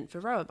virulent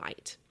Varroa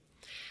mite.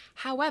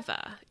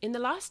 However, in the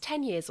last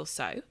 10 years or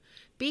so,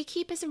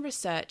 beekeepers and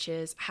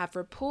researchers have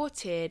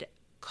reported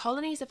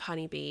colonies of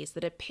honeybees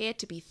that appear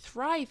to be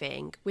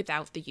thriving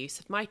without the use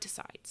of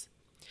miticides.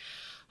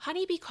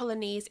 Honeybee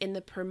colonies in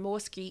the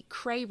Primorsky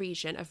Krai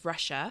region of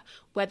Russia,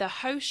 where the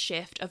host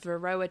shift of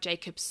Varroa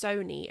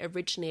jacobsoni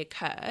originally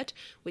occurred,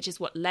 which is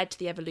what led to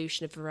the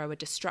evolution of Varroa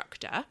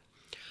destructor,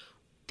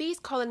 these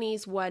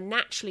colonies were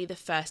naturally the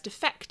first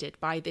affected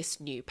by this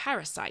new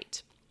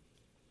parasite.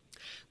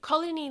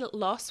 Colony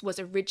loss was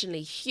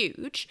originally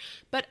huge,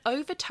 but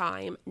over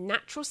time,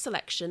 natural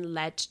selection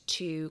led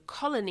to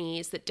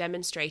colonies that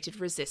demonstrated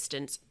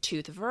resistance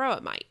to the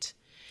Varroa mite.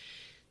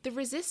 The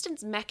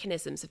resistance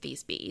mechanisms of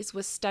these bees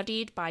was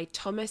studied by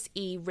Thomas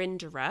E.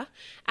 Rinderer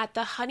at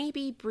the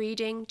Honeybee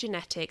Breeding,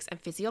 Genetics and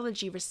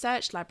Physiology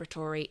Research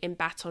Laboratory in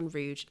Baton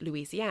Rouge,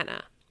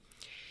 Louisiana.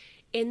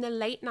 In the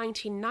late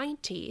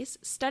 1990s,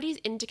 studies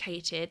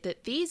indicated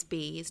that these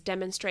bees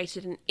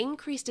demonstrated an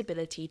increased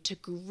ability to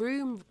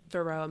groom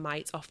Varroa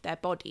mites off their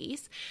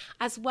bodies,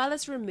 as well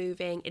as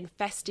removing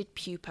infested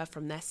pupa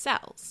from their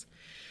cells.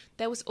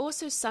 There was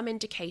also some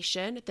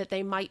indication that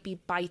they might be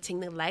biting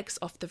the legs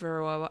off the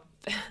Varroa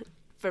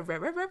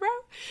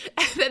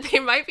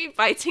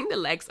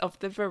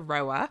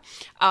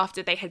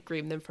after they had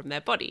groomed them from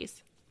their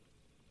bodies.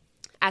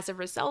 As a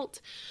result,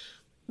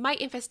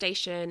 mite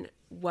infestation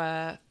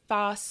were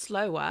far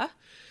slower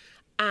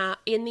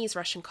in these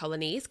Russian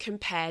colonies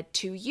compared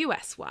to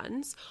US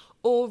ones,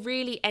 or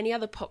really any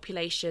other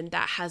population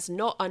that has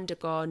not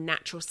undergone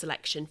natural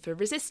selection for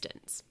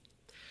resistance.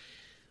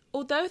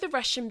 Although the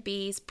Russian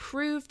bees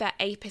prove that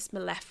Apis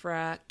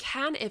mellifera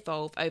can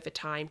evolve over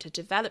time to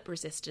develop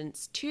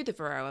resistance to the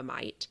Varroa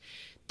mite,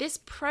 this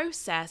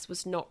process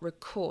was not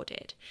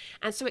recorded,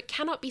 and so it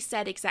cannot be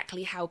said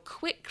exactly how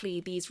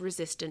quickly these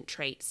resistant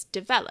traits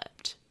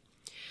developed.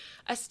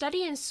 A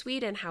study in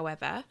Sweden,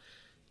 however,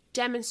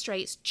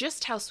 demonstrates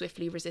just how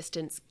swiftly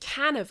resistance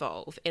can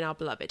evolve in our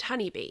beloved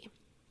honeybee.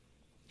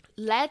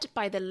 Led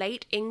by the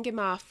late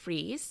Ingemar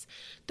Fries,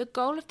 the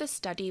goal of the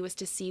study was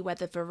to see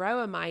whether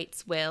Varroa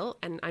mites will,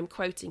 and I'm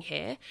quoting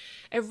here,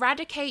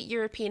 eradicate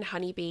European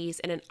honeybees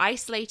in an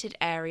isolated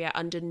area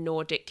under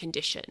Nordic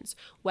conditions,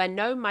 where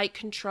no mite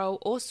control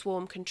or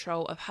swarm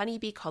control of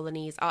honeybee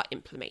colonies are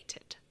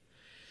implemented.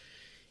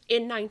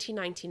 In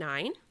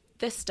 1999,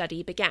 the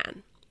study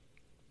began.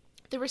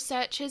 The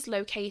researchers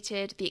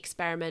located the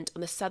experiment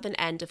on the southern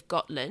end of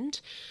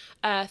Gotland,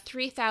 a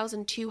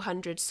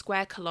 3,200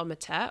 square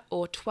kilometre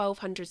or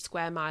 1,200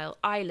 square mile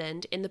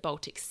island in the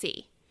Baltic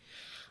Sea.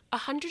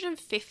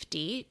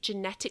 150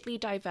 genetically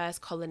diverse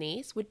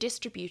colonies were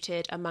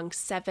distributed among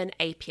 7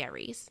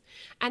 apiaries,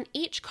 and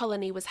each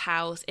colony was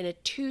housed in a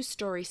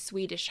 2-story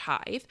Swedish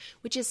hive,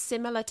 which is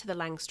similar to the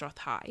Langstroth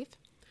hive.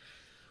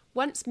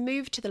 Once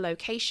moved to the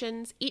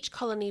locations, each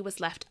colony was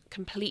left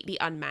completely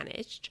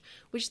unmanaged,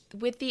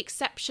 with the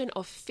exception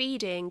of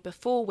feeding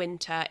before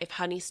winter if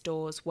honey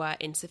stores were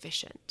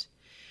insufficient.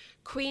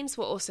 Queens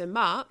were also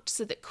marked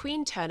so that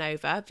queen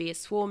turnover via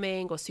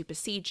swarming or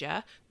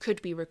supersedure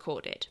could be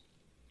recorded.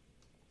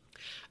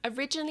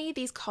 Originally,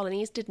 these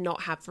colonies did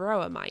not have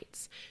varroa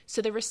mites,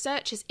 so the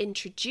researchers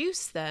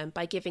introduced them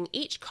by giving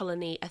each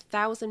colony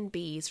 1,000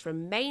 bees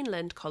from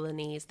mainland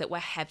colonies that were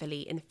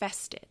heavily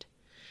infested.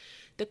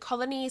 The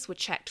colonies were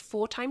checked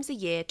 4 times a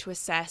year to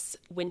assess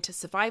winter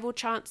survival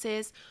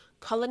chances,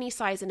 colony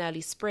size in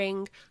early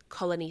spring,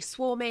 colony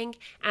swarming,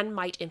 and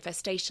mite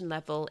infestation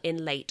level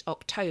in late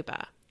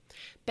October.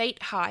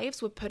 Bait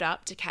hives were put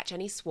up to catch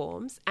any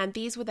swarms, and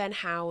these were then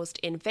housed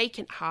in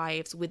vacant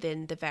hives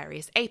within the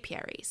various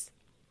apiaries.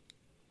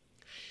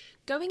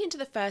 Going into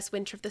the first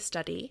winter of the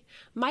study,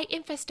 mite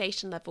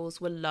infestation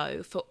levels were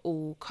low for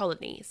all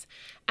colonies,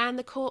 and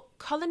the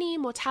colony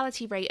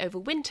mortality rate over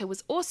winter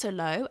was also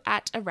low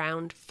at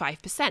around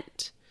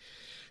 5%.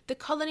 The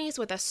colonies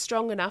were thus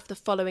strong enough the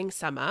following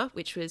summer,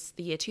 which was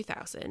the year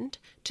 2000,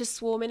 to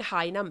swarm in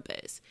high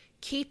numbers,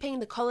 keeping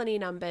the colony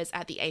numbers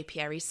at the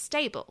apiaries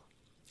stable.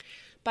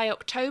 By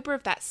October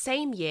of that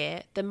same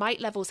year, the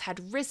mite levels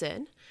had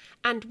risen,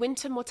 and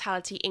winter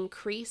mortality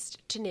increased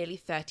to nearly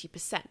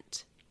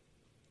 30%.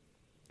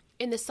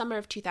 In the summer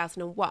of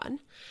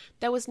 2001,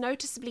 there was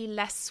noticeably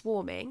less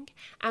swarming,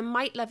 and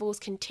mite levels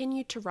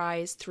continued to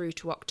rise through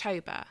to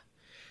October.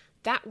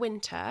 That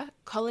winter,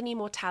 colony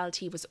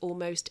mortality was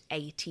almost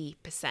 80%.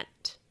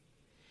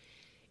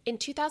 In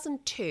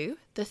 2002,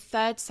 the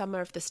third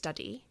summer of the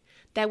study,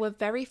 there were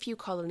very few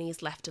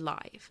colonies left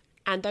alive,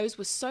 and those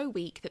were so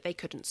weak that they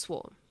couldn't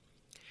swarm.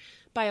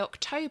 By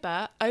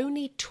October,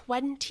 only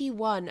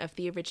 21 of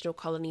the original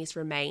colonies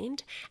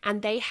remained,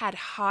 and they had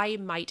high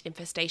mite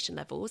infestation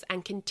levels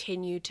and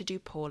continued to do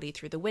poorly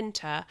through the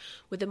winter,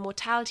 with a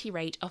mortality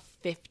rate of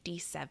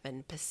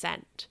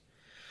 57%.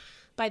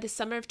 By the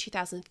summer of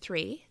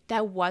 2003,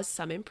 there was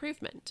some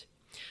improvement.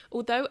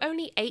 Although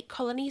only 8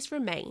 colonies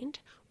remained,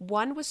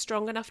 1 was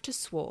strong enough to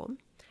swarm,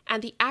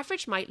 and the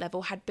average mite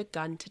level had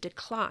begun to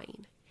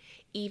decline.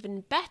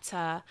 Even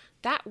better,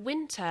 that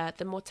winter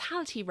the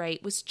mortality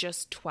rate was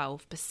just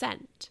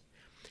 12%.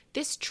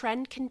 This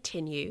trend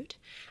continued,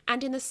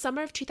 and in the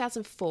summer of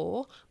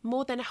 2004,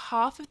 more than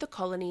half of the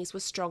colonies were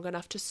strong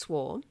enough to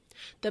swarm,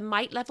 the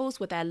mite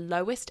levels were their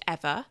lowest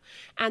ever,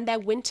 and their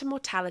winter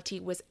mortality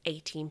was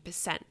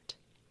 18%.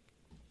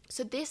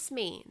 So this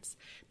means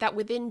that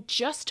within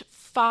just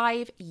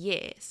 5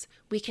 years,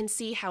 we can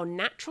see how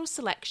natural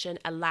selection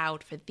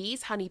allowed for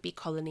these honeybee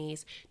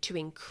colonies to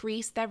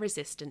increase their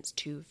resistance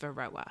to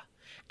varroa.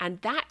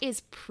 And that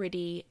is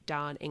pretty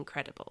darn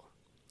incredible.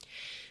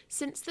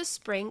 Since the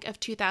spring of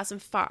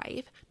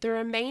 2005, the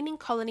remaining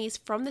colonies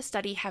from the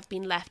study have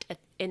been left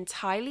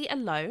entirely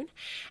alone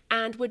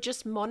and were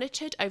just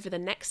monitored over the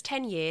next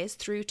 10 years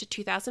through to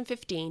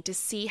 2015 to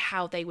see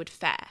how they would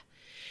fare.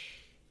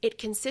 It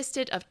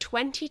consisted of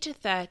 20 to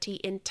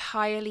 30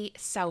 entirely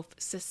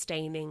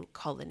self-sustaining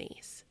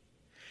colonies.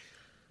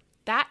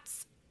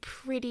 That's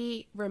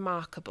pretty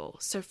remarkable.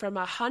 So from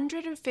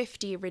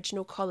 150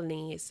 original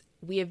colonies,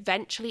 we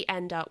eventually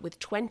end up with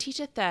 20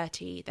 to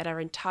 30 that are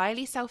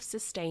entirely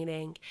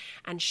self-sustaining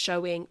and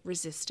showing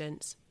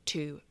resistance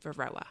to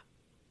varroa.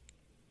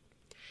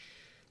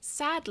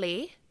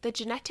 Sadly, the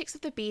genetics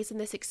of the bees in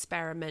this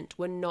experiment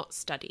were not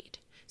studied,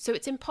 so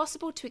it's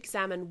impossible to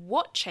examine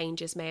what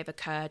changes may have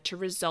occurred to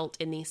result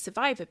in these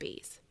survivor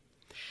bees.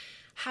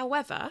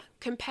 However,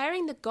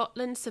 comparing the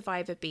Gotland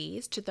survivor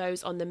bees to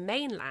those on the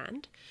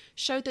mainland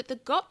showed that the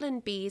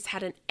Gotland bees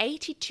had an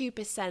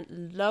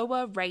 82%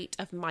 lower rate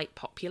of mite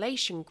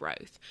population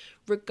growth,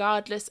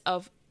 regardless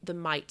of the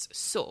mite's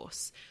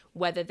source,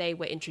 whether they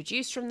were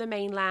introduced from the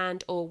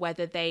mainland or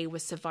whether they were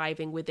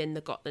surviving within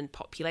the Gotland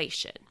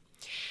population.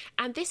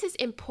 And this is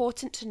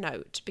important to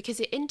note because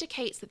it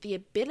indicates that the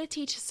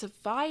ability to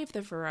survive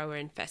the varroa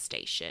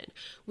infestation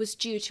was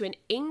due to an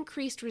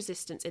increased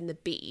resistance in the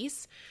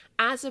bees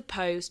as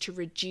opposed to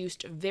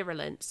reduced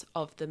virulence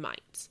of the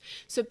mites.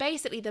 So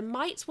basically the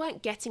mites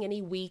weren't getting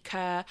any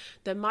weaker,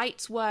 the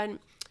mites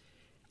weren't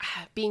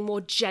being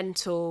more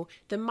gentle,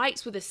 the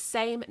mites were the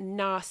same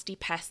nasty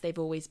pests they've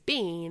always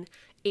been.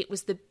 It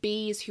was the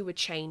bees who were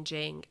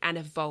changing and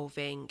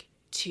evolving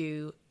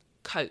to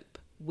cope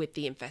with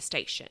the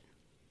infestation.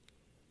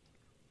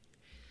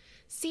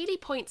 Seeley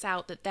points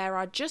out that there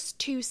are just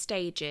 2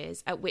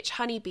 stages at which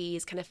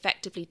honeybees can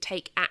effectively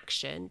take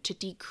action to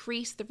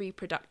decrease the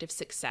reproductive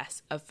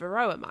success of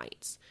varroa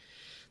mites.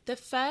 The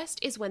first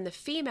is when the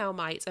female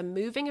mites are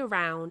moving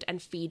around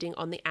and feeding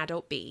on the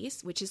adult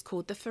bees, which is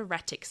called the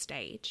phoretic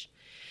stage.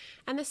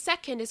 And the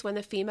second is when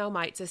the female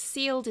mites are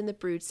sealed in the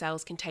brood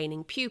cells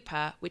containing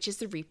pupa, which is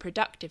the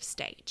reproductive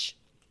stage.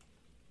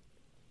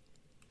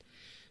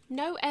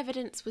 No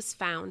evidence was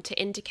found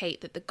to indicate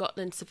that the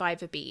Gotland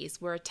survivor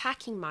bees were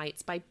attacking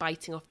mites by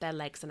biting off their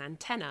legs and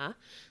antennae,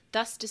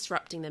 thus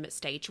disrupting them at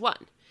stage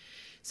 1.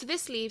 So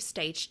this leaves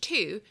stage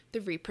 2,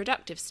 the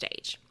reproductive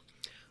stage,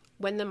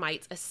 when the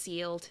mites are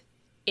sealed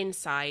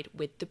inside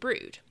with the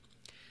brood.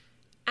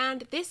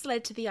 And this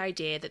led to the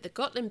idea that the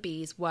Gotland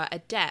bees were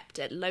adept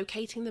at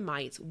locating the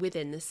mites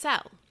within the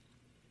cell.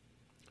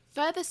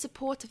 Further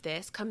support of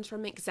this comes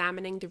from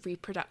examining the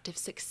reproductive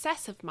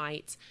success of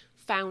mites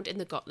found in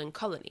the Gotland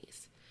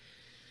colonies.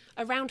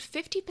 Around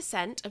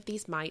 50% of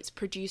these mites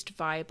produced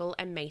viable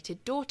and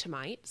mated daughter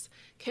mites,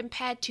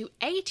 compared to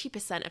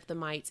 80% of the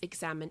mites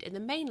examined in the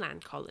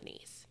mainland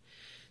colonies.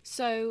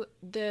 So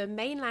the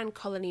mainland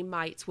colony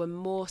mites were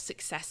more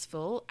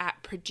successful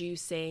at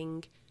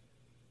producing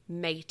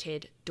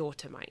mated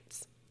daughter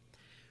mites.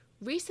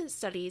 Recent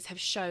studies have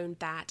shown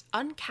that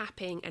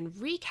uncapping and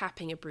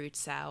recapping a brood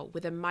cell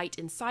with a mite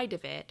inside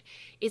of it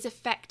is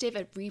effective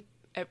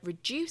at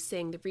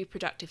reducing the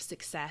reproductive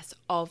success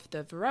of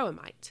the varroa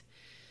mite.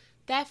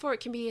 Therefore, it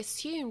can be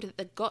assumed that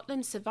the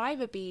Gotland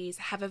survivor bees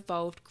have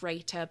evolved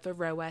greater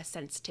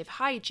varroa-sensitive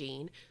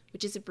hygiene,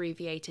 which is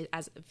abbreviated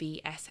as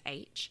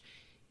VSH,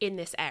 in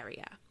this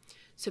area.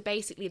 So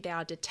basically, they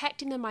are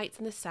detecting the mites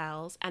in the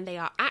cells and they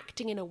are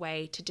acting in a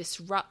way to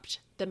disrupt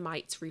the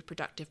mite's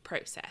reproductive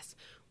process,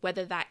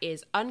 whether that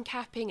is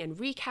uncapping and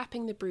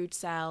recapping the brood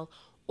cell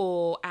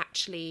or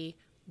actually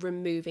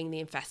removing the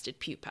infested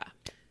pupa.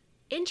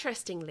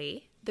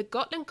 Interestingly, the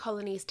Gotland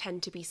colonies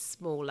tend to be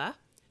smaller,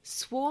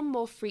 swarm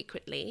more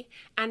frequently,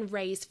 and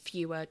raise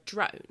fewer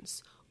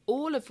drones,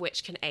 all of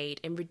which can aid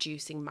in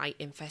reducing mite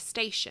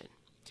infestation.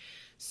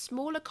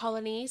 Smaller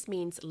colonies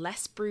means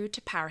less brood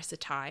to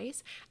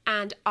parasitize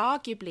and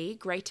arguably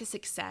greater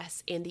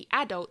success in the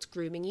adults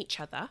grooming each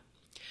other.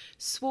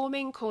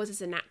 Swarming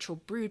causes a natural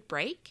brood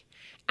break,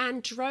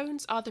 and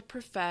drones are the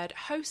preferred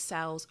host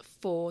cells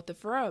for the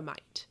varroa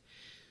mite.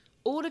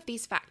 All of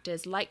these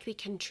factors likely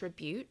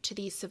contribute to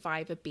these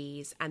survivor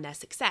bees and their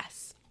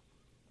success.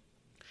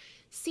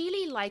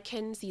 Seeley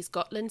likens these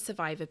Gotland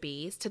survivor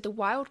bees to the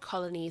wild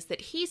colonies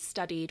that he's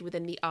studied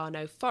within the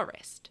Arno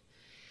forest.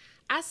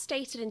 As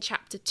stated in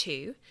Chapter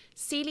 2,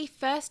 Seeley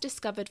first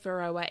discovered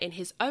varroa in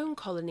his own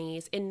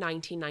colonies in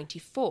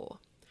 1994.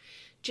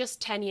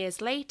 Just 10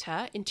 years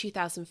later, in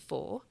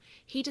 2004,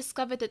 he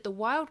discovered that the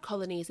wild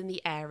colonies in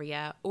the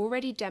area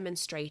already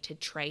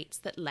demonstrated traits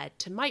that led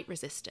to mite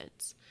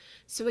resistance.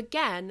 So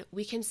again,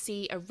 we can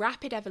see a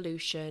rapid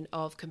evolution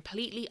of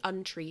completely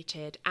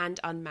untreated and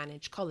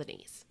unmanaged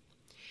colonies.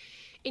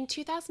 In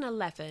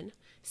 2011,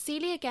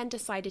 Seeley again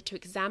decided to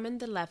examine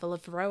the level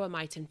of varroa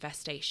mite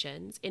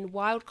infestations in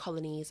wild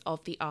colonies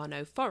of the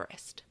Arno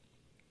forest.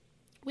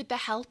 With the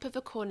help of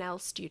a Cornell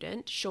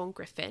student, Sean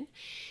Griffin,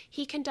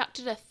 he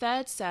conducted a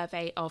third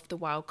survey of the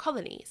wild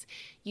colonies,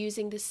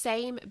 using the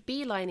same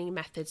beelining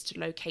methods to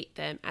locate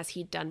them as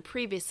he'd done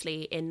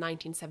previously in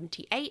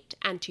 1978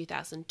 and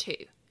 2002.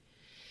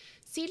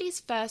 Seeley's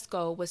first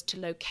goal was to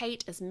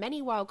locate as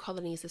many wild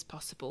colonies as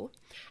possible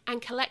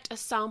and collect a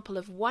sample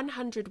of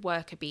 100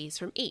 worker bees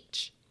from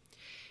each.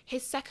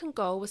 His second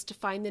goal was to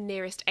find the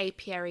nearest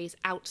apiaries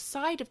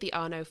outside of the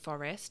Arno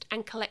forest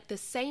and collect the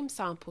same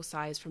sample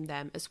size from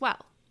them as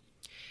well.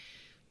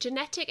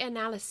 Genetic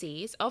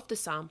analyses of the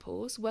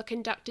samples were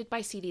conducted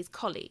by Seeley's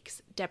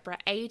colleagues, Deborah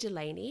A.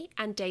 Delaney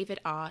and David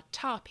R.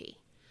 Tarpey.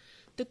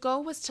 The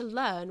goal was to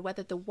learn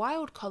whether the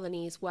wild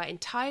colonies were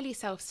entirely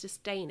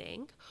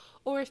self-sustaining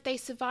or if they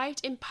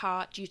survived in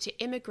part due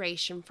to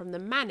immigration from the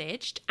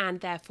managed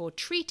and therefore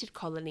treated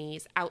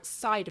colonies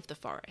outside of the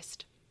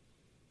forest.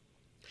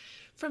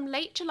 From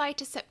late July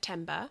to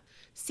September,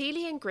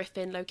 Seeley and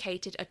Griffin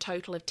located a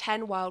total of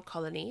 10 wild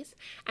colonies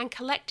and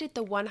collected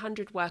the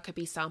 100 worker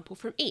bee sample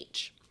from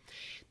each.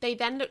 They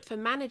then looked for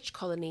managed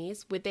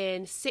colonies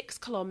within 6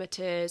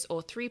 kilometres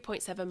or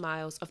 3.7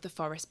 miles of the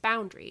forest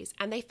boundaries,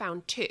 and they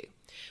found 2,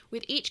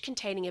 with each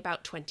containing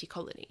about 20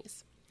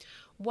 colonies.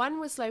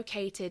 One was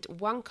located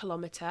 1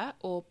 kilometre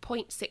or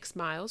 0.6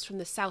 miles from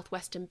the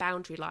southwestern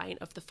boundary line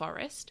of the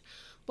forest,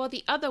 while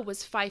the other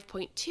was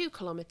 5.2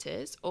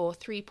 kilometres or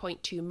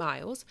 3.2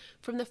 miles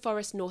from the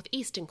forest's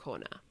northeastern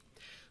corner.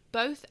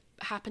 Both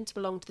happened to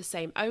belong to the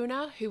same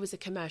owner, who was a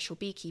commercial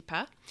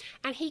beekeeper,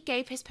 and he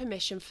gave his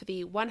permission for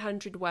the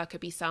 100 worker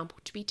bee sample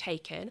to be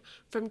taken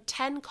from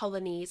 10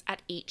 colonies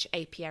at each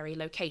apiary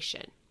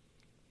location.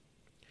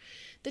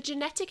 The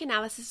genetic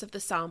analysis of the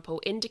sample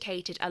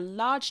indicated a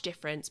large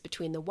difference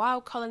between the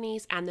wild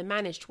colonies and the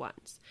managed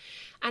ones,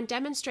 and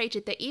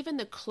demonstrated that even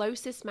the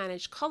closest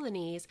managed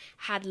colonies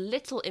had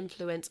little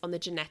influence on the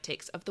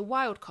genetics of the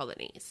wild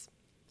colonies.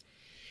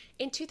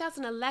 In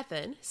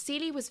 2011,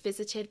 Seeley was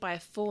visited by a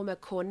former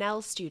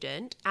Cornell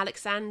student,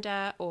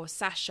 Alexander or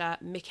Sasha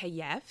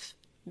Mikheyev,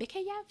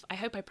 I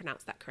hope I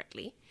pronounced that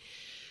correctly,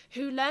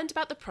 who learned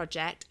about the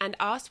project and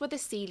asked whether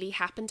Seeley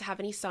happened to have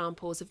any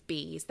samples of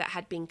bees that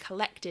had been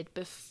collected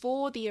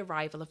before the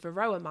arrival of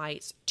varroa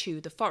mites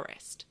to the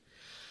forest.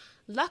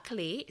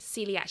 Luckily,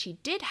 Seeley actually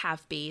did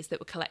have bees that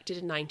were collected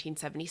in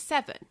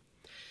 1977.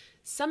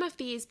 Some of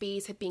these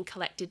bees had been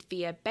collected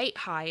via bait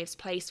hives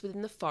placed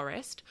within the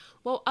forest,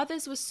 while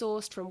others were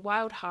sourced from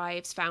wild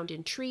hives found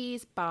in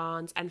trees,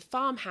 barns, and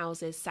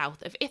farmhouses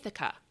south of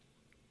Ithaca.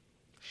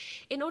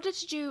 In order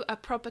to do a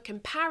proper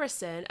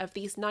comparison of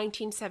these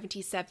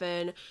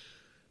 1977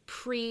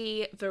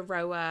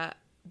 pre-varroa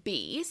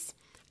bees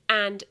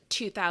and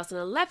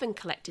 2011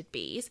 collected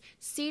bees,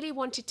 Seeley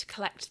wanted to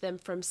collect them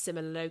from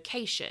similar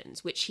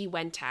locations, which he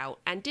went out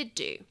and did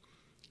do.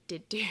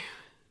 did do,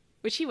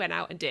 which he went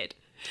out and did.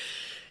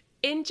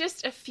 In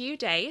just a few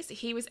days,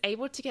 he was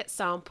able to get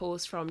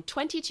samples from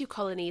 22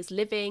 colonies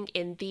living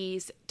in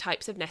these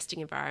types of nesting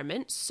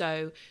environments,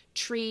 so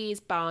trees,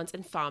 barns,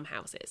 and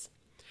farmhouses.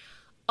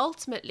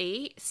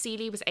 Ultimately,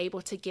 Seeley was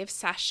able to give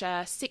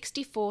Sasha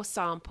 64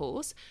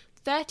 samples,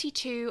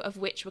 32 of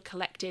which were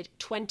collected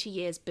 20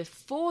 years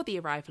before the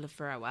arrival of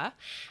Varroa,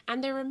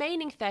 and the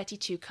remaining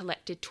 32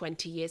 collected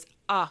 20 years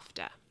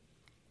after.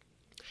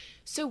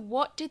 So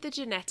what did the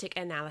genetic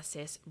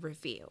analysis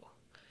reveal?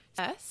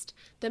 First,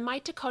 the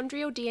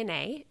mitochondrial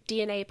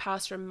DNA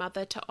passed from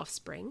mother to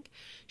offspring,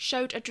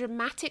 showed a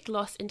dramatic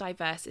loss in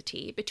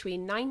diversity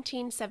between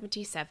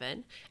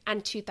 1977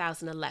 and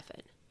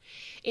 2011.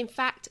 In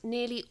fact,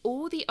 nearly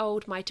all the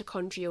old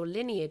mitochondrial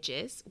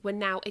lineages were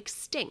now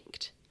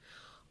extinct.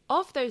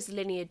 Of those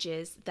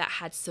lineages that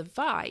had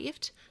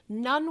survived,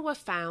 none were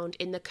found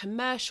in the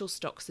commercial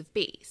stocks of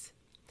bees.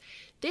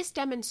 This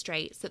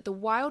demonstrates that the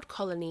wild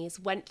colonies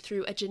went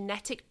through a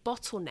genetic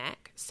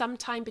bottleneck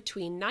sometime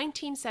between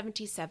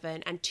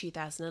 1977 and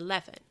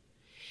 2011.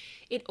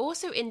 It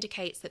also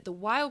indicates that the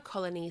wild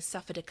colonies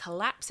suffered a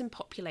collapse in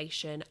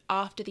population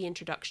after the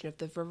introduction of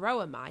the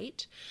Varroa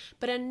mite,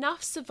 but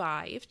enough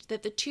survived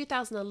that the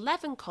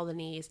 2011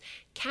 colonies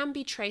can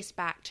be traced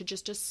back to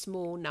just a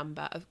small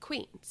number of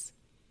queens.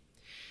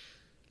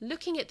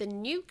 Looking at the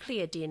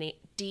nuclear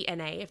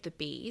DNA of the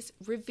bees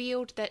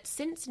revealed that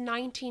since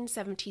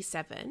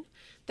 1977,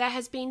 there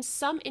has been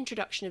some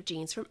introduction of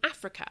genes from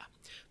Africa,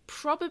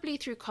 probably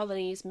through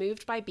colonies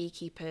moved by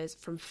beekeepers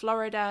from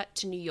Florida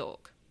to New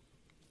York.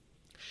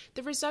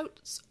 The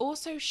results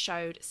also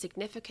showed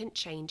significant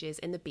changes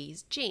in the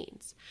bees'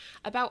 genes,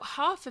 about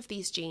half of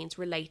these genes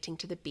relating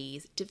to the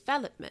bees'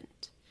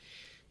 development.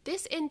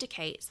 This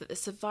indicates that the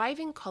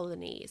surviving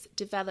colonies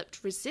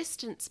developed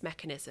resistance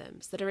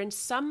mechanisms that are in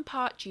some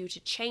part due to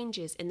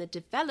changes in the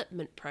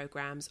development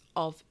programs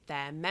of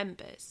their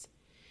members.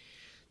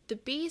 The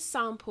bees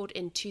sampled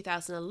in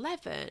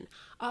 2011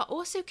 are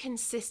also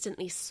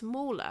consistently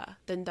smaller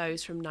than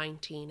those from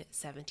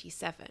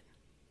 1977.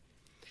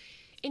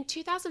 In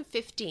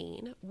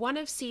 2015, one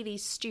of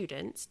Seeley's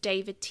students,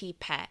 David T.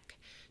 Peck,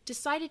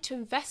 decided to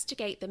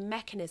investigate the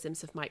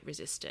mechanisms of mite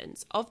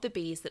resistance of the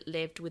bees that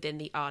lived within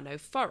the Arno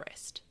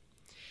forest.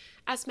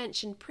 As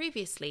mentioned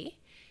previously,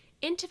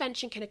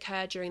 intervention can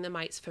occur during the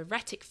mite's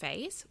phoretic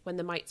phase, when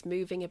the mite's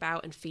moving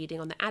about and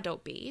feeding on the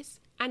adult bees,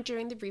 and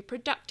during the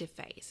reproductive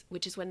phase,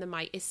 which is when the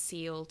mite is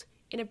sealed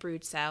in a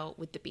brood cell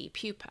with the bee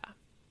pupa.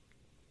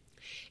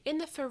 In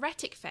the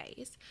phoretic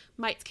phase,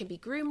 mites can be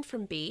groomed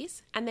from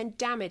bees and then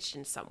damaged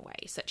in some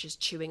way, such as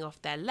chewing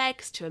off their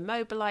legs to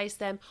immobilize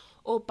them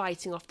or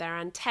biting off their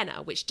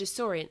antenna, which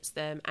disorients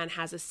them and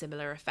has a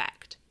similar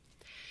effect.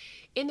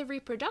 In the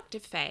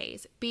reproductive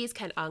phase, bees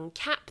can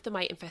uncap the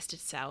mite-infested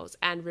cells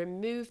and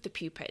remove the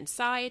pupa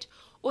inside,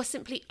 or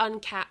simply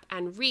uncap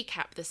and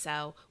recap the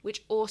cell,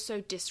 which also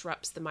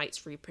disrupts the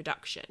mite's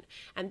reproduction,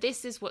 and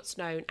this is what's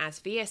known as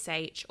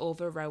VSH or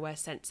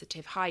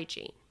Varroa-sensitive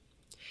hygiene.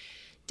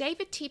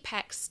 David T.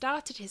 Peck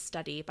started his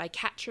study by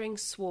capturing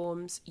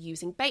swarms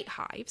using bait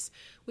hives,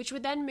 which were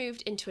then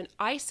moved into an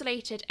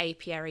isolated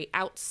apiary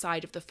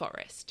outside of the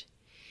forest.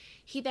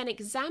 He then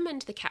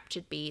examined the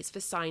captured bees for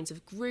signs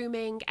of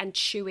grooming and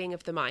chewing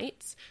of the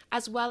mites,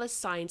 as well as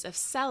signs of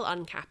cell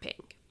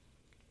uncapping.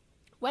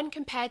 When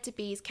compared to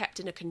bees kept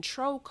in a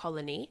control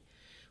colony,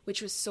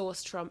 which was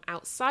sourced from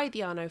outside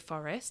the Arno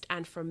forest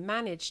and from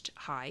managed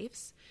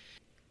hives,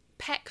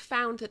 Peck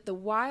found that the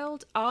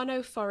wild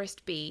Arno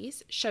forest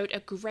bees showed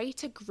a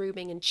greater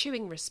grooming and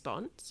chewing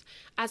response,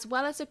 as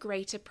well as a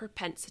greater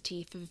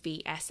propensity for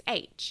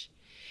VSH.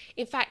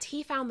 In fact,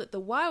 he found that the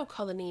wild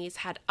colonies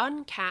had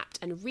uncapped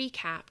and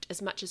recapped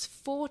as much as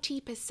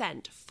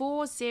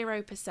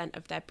 40%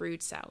 of their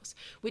brood cells,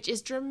 which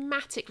is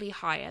dramatically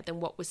higher than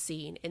what was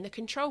seen in the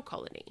control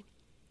colony.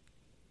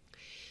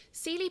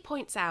 Seeley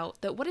points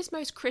out that what is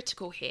most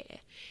critical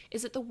here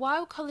is that the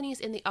wild colonies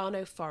in the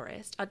Arno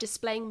forest are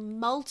displaying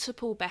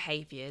multiple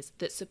behaviours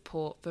that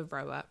support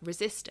Varroa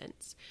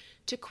resistance.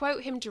 To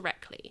quote him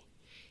directly,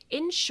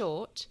 "In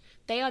short,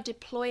 they are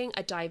deploying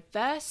a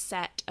diverse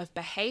set of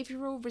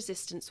behavioural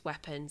resistance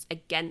weapons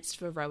against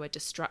Varroa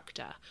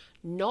destructor,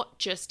 not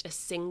just a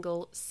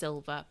single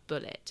silver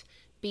bullet.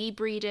 Bee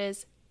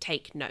breeders,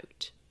 take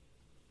note."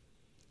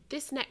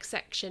 This next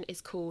section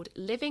is called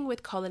Living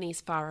with Colonies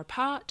Far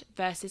Apart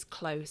versus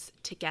Close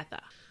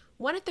Together.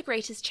 One of the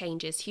greatest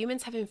changes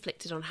humans have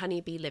inflicted on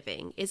honeybee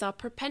living is our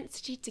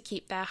propensity to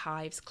keep their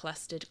hives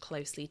clustered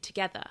closely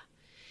together.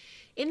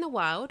 In the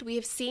wild, we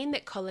have seen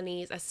that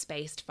colonies are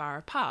spaced far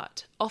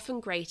apart,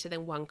 often greater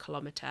than 1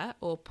 kilometre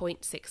or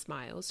 0.6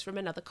 miles from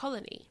another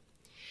colony.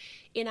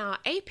 In our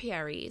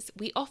apiaries,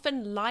 we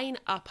often line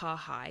up our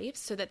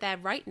hives so that they're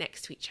right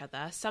next to each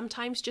other,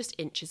 sometimes just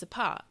inches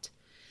apart.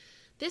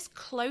 This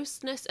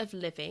closeness of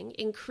living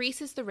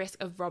increases the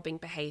risk of robbing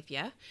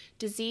behaviour,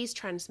 disease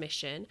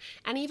transmission,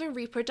 and even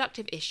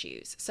reproductive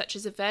issues, such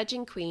as a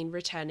virgin queen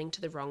returning to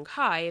the wrong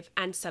hive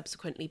and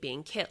subsequently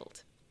being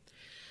killed.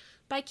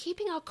 By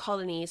keeping our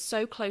colonies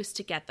so close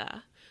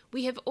together,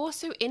 we have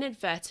also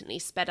inadvertently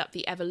sped up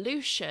the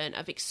evolution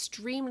of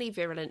extremely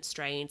virulent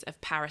strains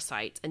of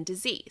parasites and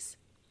disease.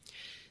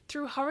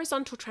 Through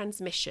horizontal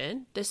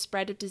transmission, the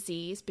spread of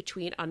disease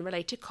between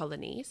unrelated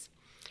colonies,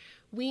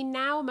 we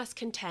now must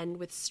contend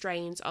with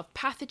strains of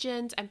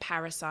pathogens and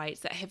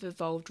parasites that have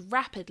evolved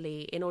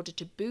rapidly in order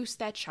to boost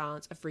their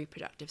chance of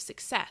reproductive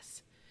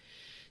success.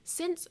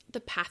 Since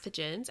the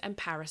pathogens and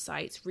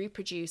parasites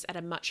reproduce at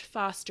a much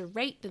faster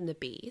rate than the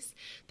bees,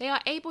 they are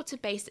able to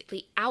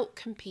basically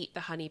outcompete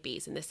the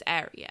honeybees in this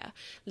area,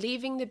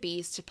 leaving the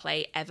bees to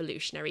play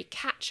evolutionary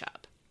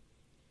catch-up.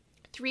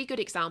 3 good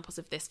examples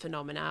of this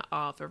phenomena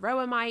are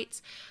varroa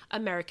mites,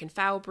 American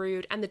foul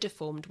brood, and the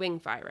deformed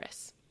wing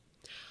virus.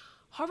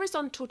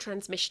 Horizontal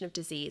transmission of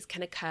disease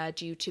can occur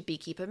due to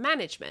beekeeper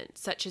management,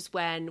 such as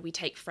when we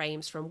take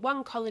frames from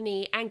one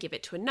colony and give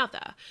it to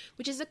another,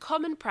 which is a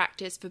common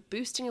practice for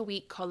boosting a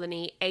weak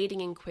colony, aiding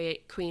in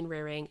queen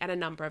rearing, and a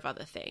number of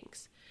other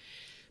things.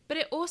 But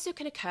it also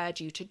can occur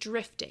due to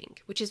drifting,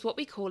 which is what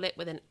we call it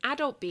when an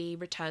adult bee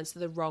returns to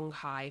the wrong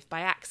hive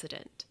by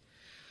accident.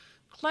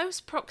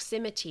 Close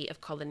proximity of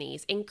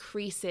colonies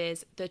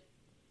increases the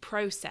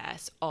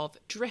process of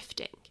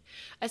drifting,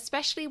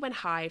 especially when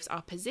hives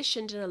are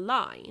positioned in a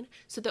line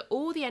so that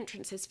all the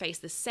entrances face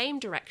the same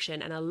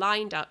direction and are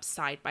lined up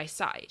side by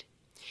side.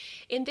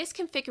 In this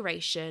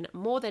configuration,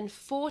 more than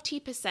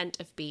 40%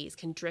 of bees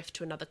can drift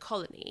to another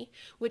colony,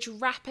 which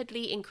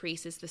rapidly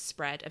increases the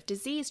spread of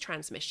disease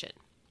transmission.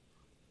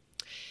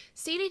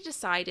 Seeley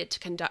decided to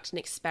conduct an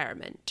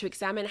experiment to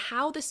examine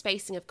how the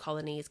spacing of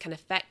colonies can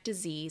affect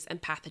disease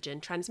and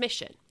pathogen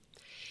transmission.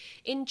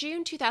 In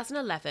June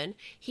 2011,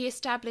 he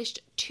established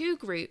 2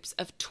 groups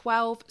of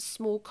 12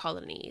 small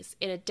colonies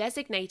in a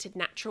designated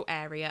natural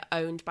area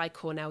owned by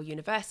Cornell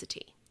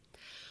University.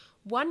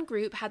 One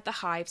group had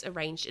the hives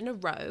arranged in a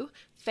row,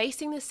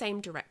 facing the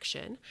same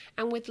direction,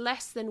 and with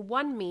less than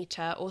 1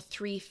 metre or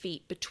 3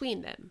 feet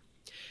between them.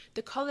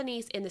 The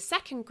colonies in the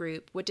second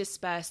group were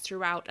dispersed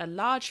throughout a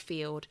large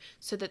field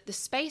so that the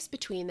space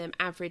between them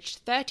averaged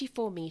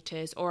 34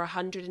 metres or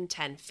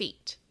 110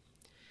 feet.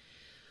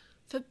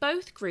 For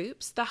both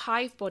groups, the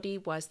hive body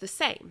was the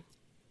same,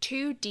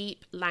 2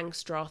 deep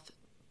Langstroth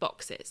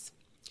boxes.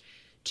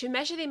 To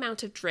measure the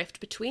amount of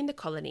drift between the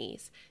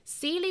colonies,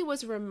 Seeley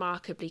was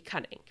remarkably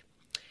cunning.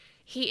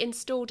 He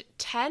installed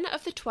 10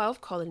 of the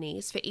 12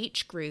 colonies for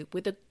each group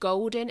with a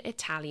golden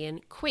Italian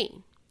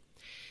queen.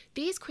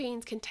 These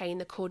queens contain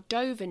the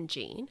Cordovan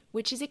gene,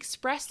 which is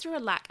expressed through a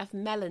lack of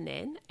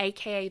melanin,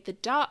 aka the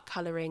dark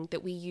colouring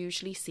that we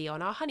usually see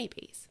on our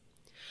honeybees.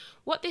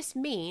 What this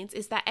means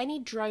is that any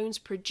drones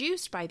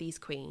produced by these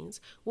queens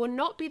will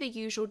not be the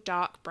usual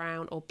dark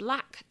brown or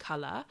black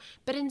colour,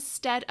 but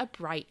instead a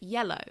bright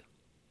yellow.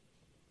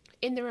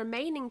 In the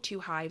remaining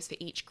 2 hives for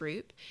each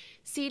group,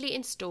 Seeley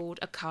installed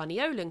a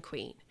Carniolan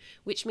queen,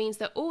 which means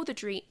that all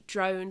the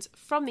drones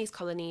from these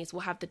colonies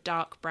will have the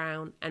dark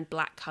brown and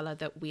black colour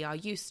that we are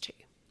used to.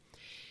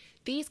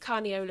 These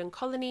Carniolan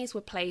colonies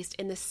were placed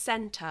in the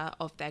centre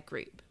of their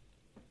group.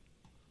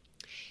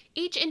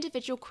 Each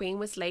individual queen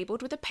was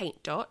labelled with a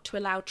paint dot to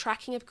allow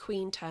tracking of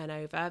queen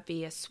turnover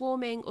via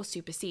swarming or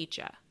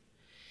supersedure.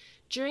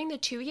 During the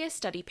 2-year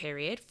study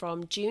period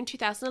from June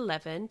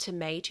 2011 to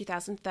May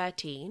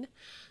 2013,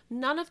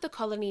 none of the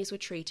colonies were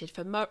treated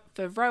for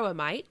varroa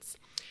mites,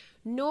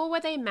 nor were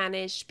they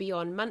managed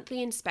beyond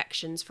monthly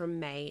inspections from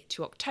May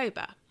to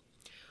October.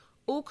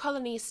 All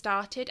colonies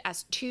started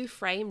as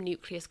 2-frame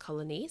nucleus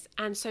colonies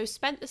and so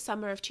spent the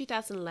summer of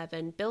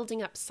 2011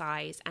 building up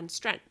size and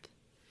strength.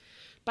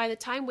 By the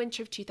time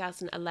winter of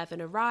 2011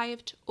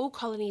 arrived, all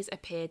colonies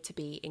appeared to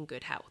be in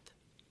good health.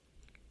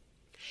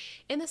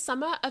 In the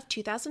summer of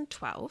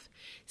 2012,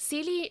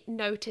 Seeley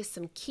noticed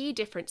some key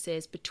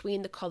differences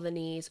between the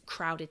colonies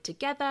crowded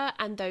together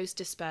and those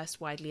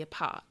dispersed widely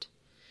apart.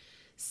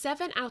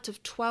 7 out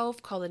of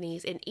 12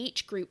 colonies in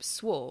each group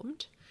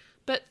swarmed,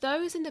 but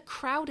those in the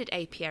crowded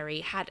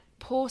apiary had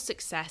poor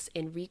success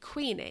in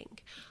requeening.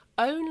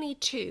 Only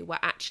 2 were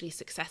actually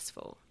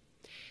successful.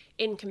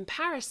 In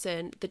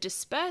comparison, the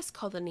dispersed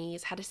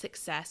colonies had a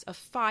success of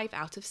 5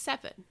 out of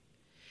 7.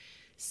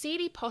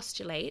 Seeley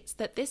postulates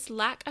that this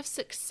lack of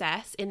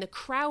success in the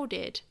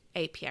crowded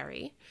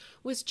apiary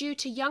was due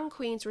to young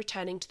queens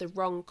returning to the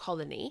wrong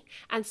colony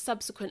and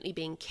subsequently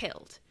being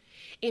killed.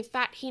 In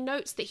fact, he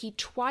notes that he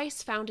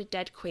twice found a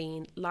dead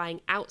queen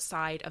lying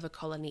outside of a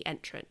colony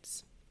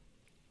entrance.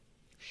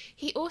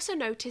 He also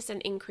noticed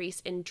an increase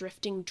in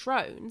drifting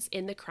drones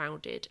in the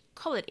crowded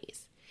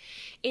colonies.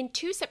 In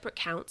 2 separate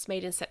counts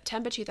made in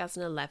September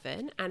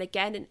 2011 and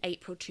again in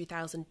April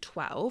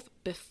 2012,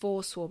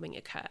 before swarming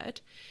occurred,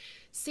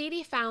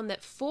 Seeley found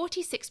that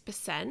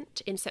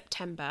 46% in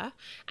September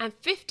and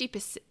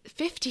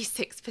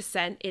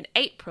 56% in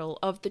April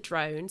of the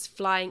drones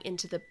flying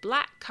into the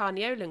black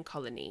Carniolan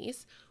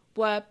colonies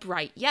were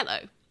bright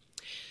yellow.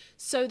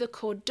 So the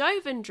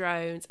Cordovan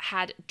drones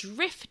had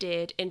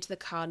drifted into the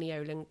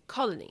Carniolan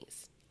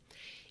colonies.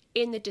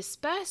 In the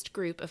dispersed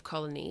group of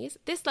colonies,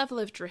 this level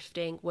of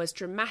drifting was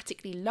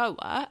dramatically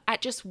lower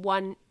at just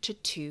 1 to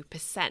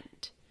 2%.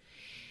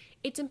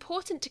 It's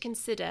important to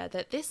consider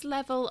that this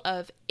level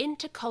of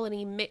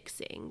intercolony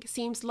mixing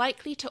seems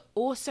likely to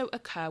also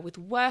occur with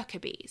worker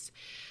bees,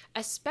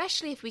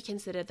 especially if we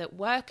consider that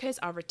workers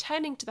are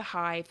returning to the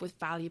hive with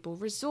valuable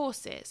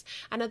resources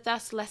and are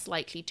thus less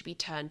likely to be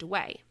turned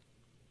away.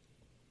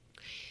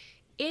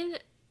 In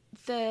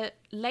the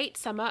late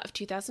summer of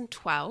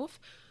 2012,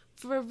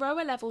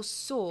 Varroa levels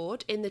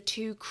soared in the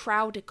 2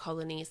 crowded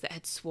colonies that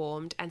had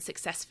swarmed and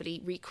successfully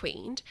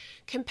requeened,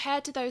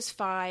 compared to those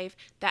 5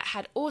 that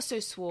had also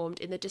swarmed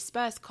in the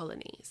dispersed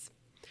colonies.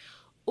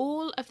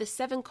 All of the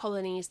 7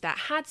 colonies that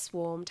had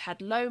swarmed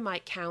had low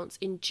mite counts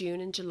in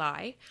June and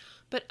July,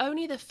 but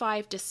only the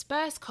 5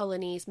 dispersed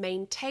colonies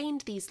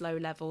maintained these low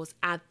levels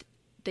as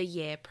the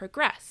year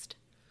progressed.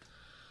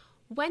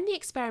 When the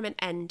experiment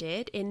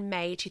ended in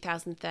May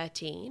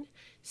 2013,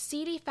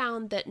 Seeley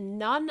found that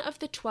none of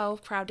the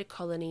 12 crowded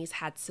colonies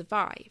had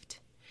survived.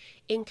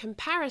 In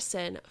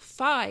comparison,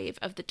 5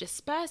 of the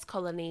dispersed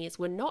colonies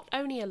were not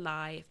only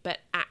alive,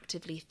 but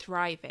actively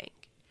thriving.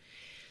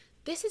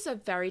 This is a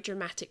very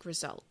dramatic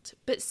result,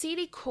 but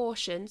Seeley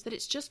cautions that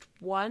it's just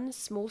one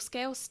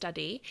small-scale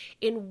study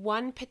in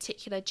one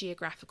particular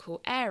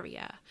geographical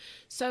area.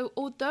 So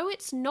although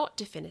it's not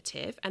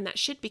definitive, and that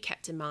should be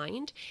kept in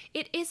mind,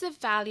 it is a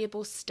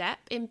valuable step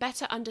in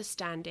better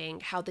understanding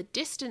how the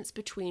distance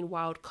between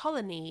wild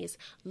colonies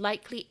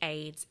likely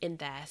aids in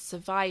their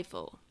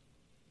survival.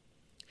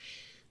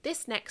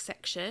 This next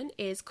section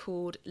is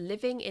called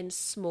Living in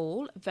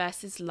Small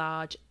versus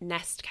Large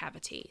Nest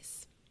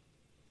Cavities.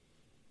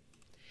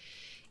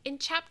 In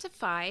Chapter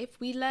 5,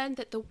 we learned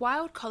that the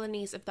wild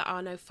colonies of the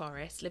Arno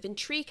forest live in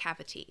tree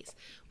cavities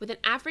with an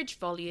average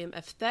volume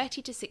of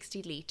 30 to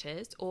 60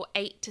 litres or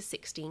 8 to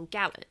 16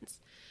 gallons,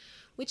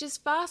 which is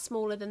far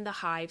smaller than the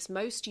hives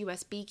most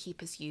US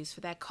beekeepers use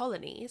for their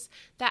colonies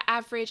that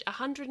average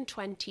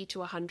 120 to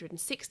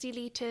 160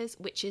 litres,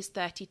 which is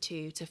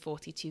 32 to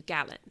 42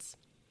 gallons.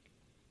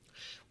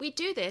 We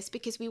do this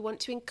because we want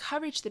to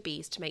encourage the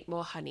bees to make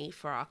more honey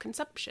for our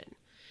consumption.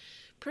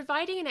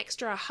 Providing an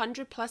extra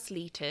 100 plus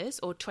litres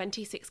or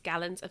 26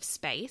 gallons of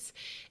space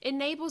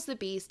enables the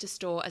bees to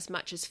store as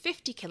much as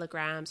 50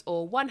 kilograms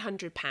or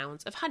 100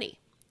 pounds of honey.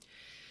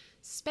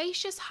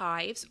 Spacious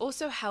hives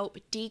also help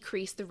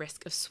decrease the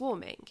risk of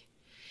swarming.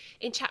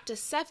 In Chapter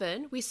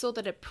 7, we saw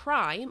that a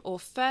prime or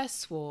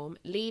first swarm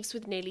leaves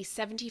with nearly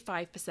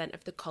 75%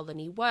 of the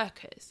colony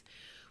workers,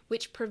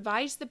 which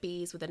provides the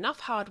bees with enough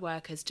hard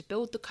workers to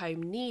build the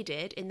comb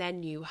needed in their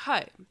new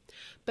home,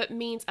 but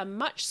means a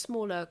much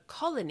smaller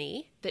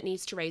colony that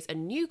needs to raise a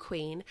new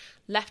queen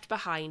left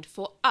behind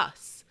for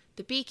us,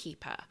 the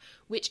beekeeper,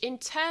 which in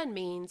turn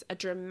means a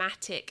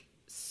dramatic,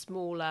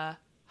 smaller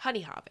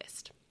honey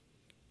harvest.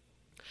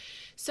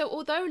 So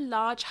although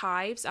large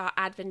hives are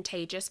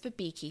advantageous for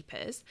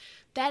beekeepers,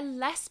 they're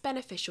less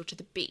beneficial to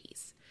the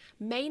bees,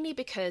 mainly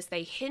because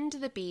they hinder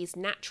the bees'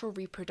 natural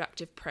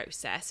reproductive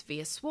process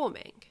via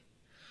swarming.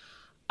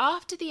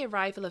 After the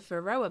arrival of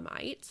varroa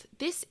mites,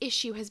 this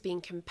issue has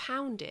been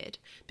compounded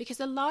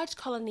because a large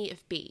colony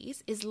of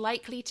bees is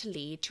likely to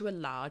lead to a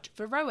large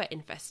varroa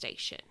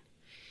infestation.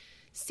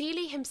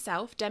 Seeley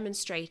himself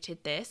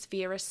demonstrated this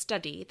via a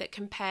study that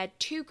compared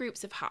 2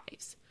 groups of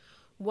hives,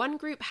 one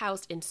group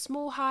housed in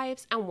small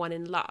hives and one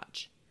in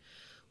large.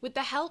 With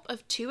the help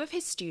of 2 of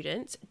his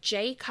students,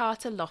 J.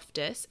 Carter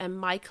Loftus and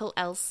Michael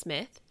L.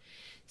 Smith,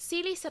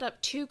 Seeley set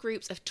up 2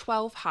 groups of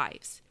 12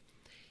 hives,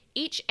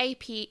 each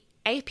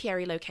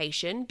apiary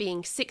location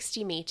being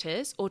 60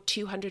 metres or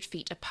 200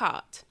 feet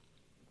apart.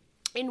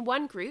 In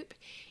one group,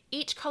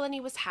 each colony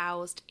was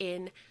housed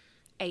in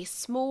a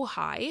small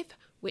hive,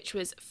 which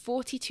was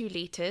 42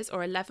 litres or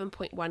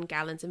 11.1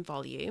 gallons in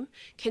volume,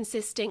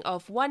 consisting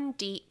of one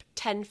deep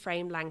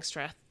 10-frame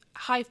Langstroth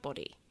hive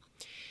body.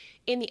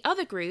 In the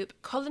other group,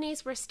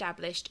 colonies were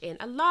established in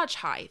a large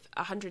hive,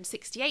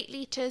 168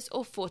 litres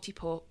or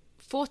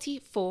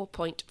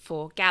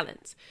 44.4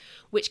 gallons,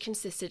 which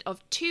consisted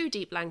of 2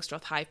 deep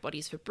Langstroth hive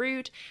bodies for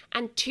brood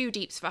and 2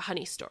 deeps for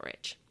honey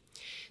storage.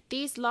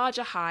 These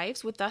larger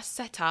hives were thus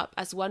set up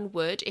as one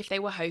would if they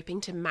were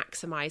hoping to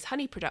maximise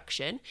honey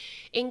production,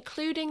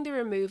 including the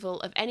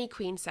removal of any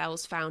queen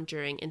cells found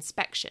during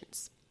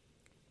inspections.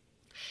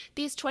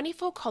 These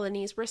 24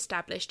 colonies were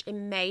established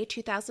in May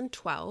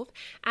 2012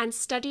 and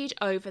studied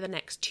over the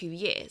next 2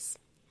 years.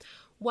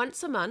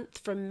 Once a month,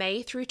 from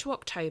May through to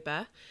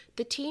October,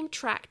 the team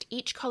tracked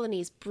each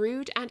colony's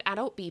brood and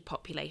adult bee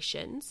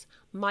populations,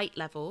 mite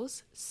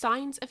levels,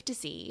 signs of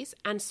disease,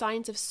 and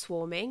signs of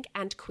swarming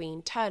and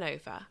queen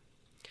turnover.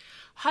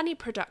 Honey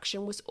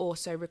production was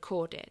also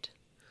recorded.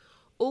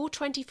 All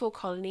 24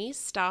 colonies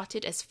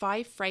started as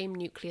 5-frame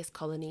nucleus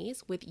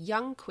colonies with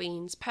young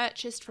queens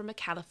purchased from a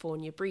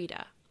California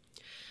breeder.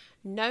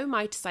 No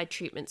miticide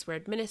treatments were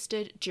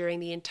administered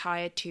during the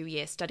entire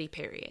 2-year study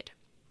period.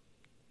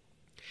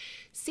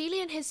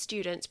 Seeley and his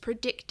students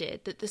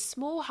predicted that the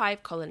small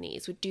hive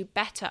colonies would do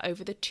better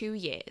over the 2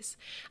 years,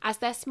 as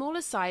their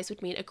smaller size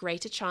would mean a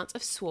greater chance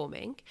of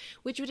swarming,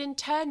 which would in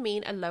turn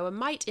mean a lower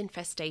mite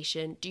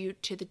infestation due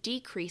to the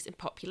decrease in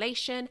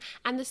population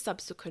and the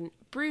subsequent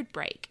brood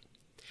break.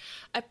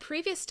 A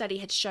previous study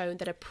had shown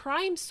that a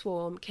prime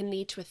swarm can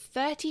lead to a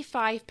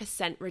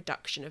 35%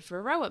 reduction of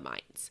varroa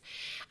mites.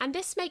 And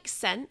this makes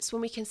sense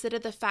when we consider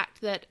the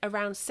fact that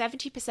around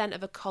 70%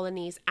 of a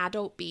colony's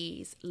adult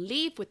bees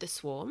leave with the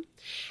swarm,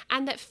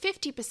 and that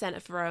 50%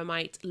 of varroa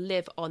mites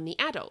live on the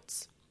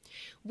adults.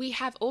 We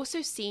have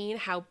also seen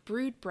how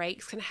brood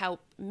breaks can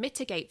help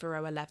mitigate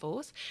varroa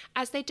levels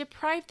as they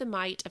deprive the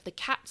mite of the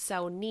capped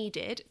cell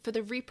needed for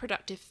the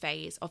reproductive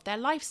phase of their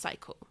life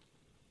cycle.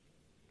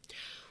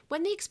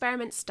 When the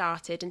experiment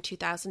started in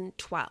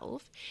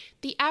 2012,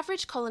 the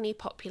average colony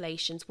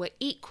populations were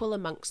equal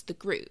amongst the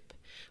group,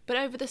 but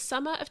over the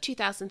summer of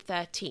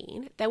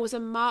 2013, there was a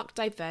marked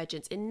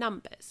divergence in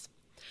numbers.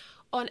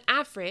 On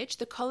average,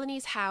 the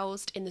colonies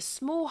housed in the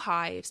small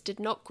hives did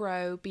not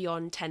grow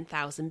beyond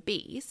 10,000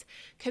 bees,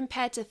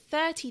 compared to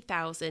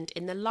 30,000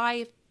 in the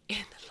large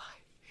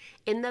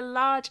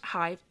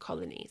hive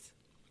colonies.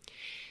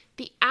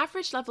 The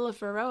average level of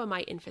varroa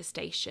mite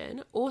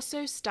infestation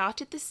also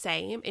started the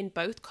same in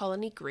both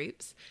colony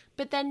groups,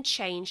 but then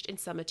changed in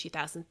summer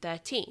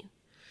 2013.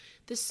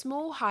 The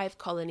small hive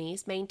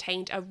colonies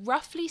maintained a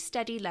roughly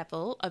steady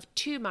level of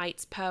 2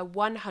 mites per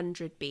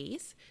 100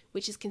 bees,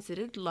 which is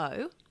considered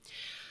low,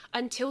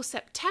 until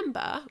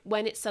September,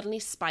 when it suddenly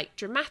spiked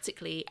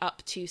dramatically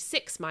up to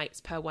 6 mites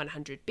per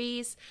 100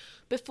 bees,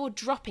 before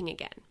dropping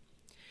again.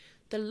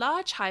 The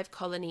large hive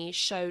colonies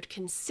showed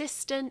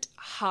consistent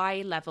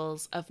high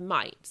levels of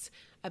mites,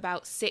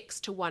 about 6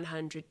 to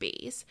 100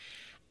 bees,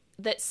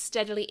 that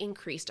steadily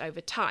increased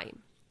over time.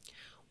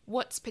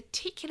 What's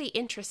particularly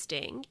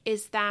interesting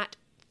is that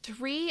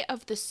 3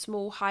 of the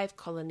small hive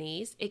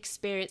colonies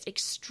experienced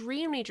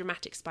extremely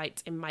dramatic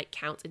spikes in mite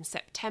counts in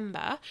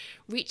September,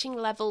 reaching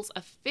levels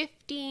of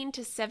 15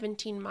 to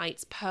 17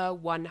 mites per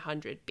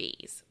 100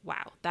 bees.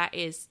 Wow,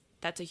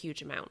 that's a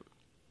huge amount.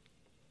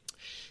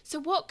 So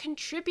what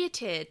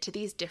contributed to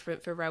these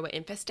different varroa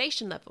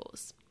infestation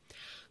levels?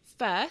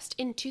 First,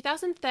 in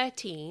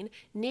 2013,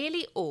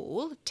 nearly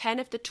all 10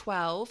 of the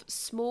 12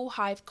 small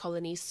hive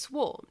colonies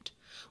swarmed,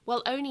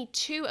 while only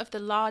 2 of the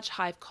large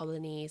hive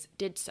colonies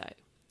did so.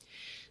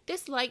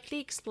 This likely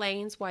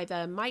explains why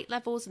the mite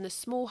levels in the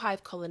small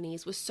hive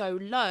colonies were so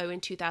low in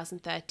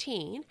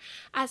 2013,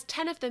 as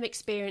 10 of them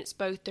experienced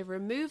both the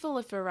removal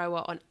of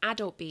varroa on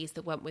adult bees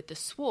that went with the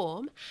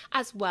swarm,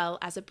 as well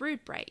as a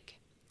brood break.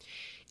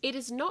 It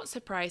is not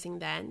surprising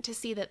then to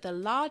see that the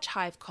large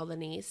hive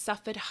colonies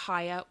suffered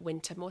higher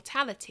winter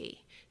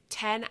mortality,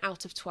 10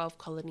 out of 12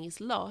 colonies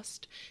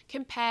lost,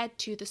 compared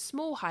to the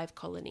small hive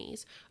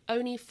colonies,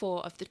 only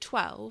 4 of the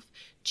 12,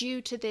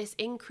 due to this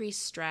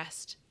increased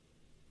stress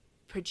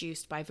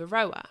produced by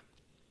varroa.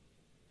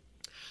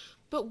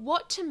 But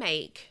what to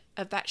make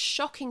of that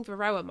shocking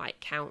varroa mite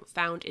count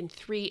found in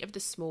 3 of the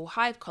small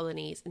hive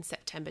colonies in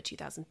September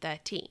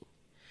 2013?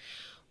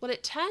 Well,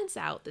 it turns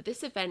out that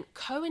this event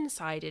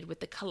coincided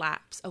with the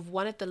collapse of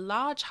one of the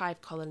large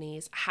hive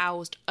colonies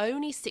housed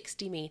only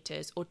 60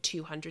 metres or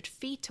 200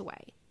 feet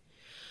away.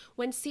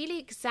 When Seeley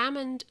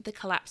examined the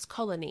collapsed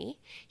colony,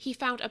 he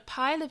found a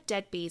pile of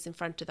dead bees in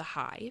front of the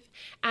hive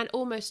and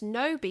almost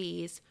no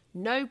bees,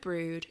 no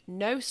brood,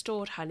 no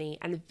stored honey,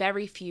 and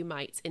very few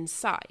mites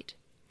inside.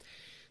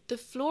 The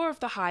floor of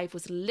the hive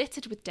was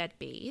littered with dead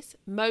bees,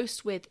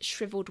 most with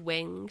shriveled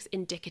wings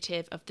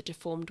indicative of the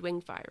deformed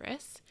wing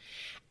virus,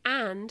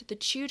 and the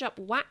chewed up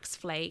wax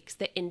flakes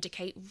that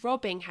indicate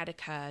robbing had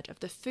occurred of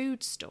the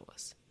food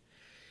stores.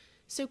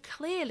 So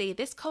clearly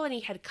this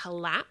colony had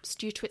collapsed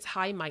due to its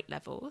high mite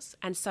levels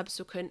and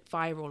subsequent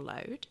viral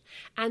load,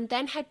 and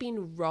then had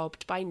been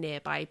robbed by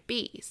nearby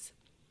bees.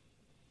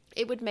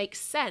 It would make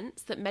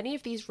sense that many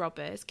of these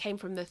robbers came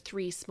from the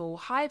 3 small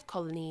hive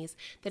colonies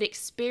that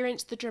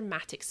experienced the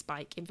dramatic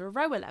spike in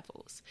varroa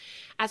levels,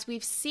 as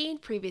we've seen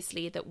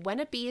previously that when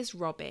a bee is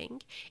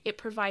robbing, it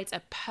provides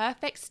a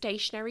perfect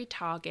stationary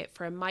target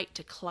for a mite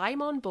to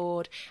climb on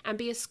board and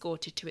be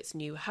escorted to its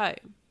new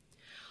home.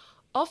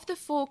 Of the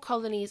 4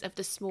 colonies of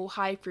the small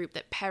hive group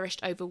that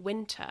perished over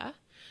winter,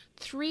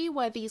 3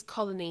 were these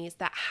colonies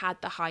that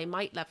had the high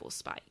mite level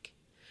spike.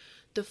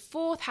 The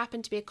 4th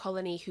happened to be a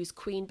colony whose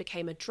queen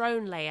became a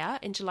drone layer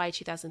in July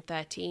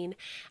 2013,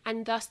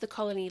 and thus the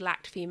colony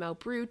lacked female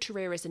brood to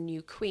rear as a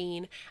new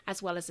queen,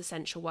 as well as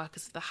essential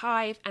workers of the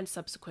hive, and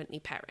subsequently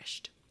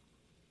perished.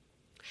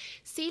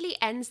 Seeley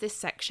ends this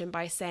section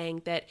by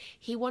saying that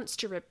he wants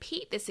to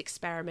repeat this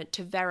experiment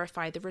to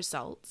verify the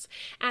results,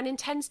 and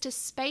intends to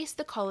space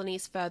the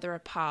colonies further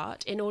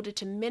apart in order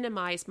to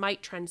minimize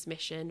mite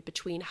transmission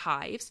between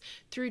hives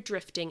through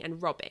drifting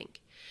and robbing.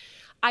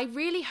 I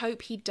really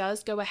hope he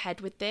does go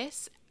ahead with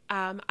this,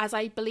 as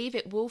I believe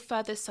it will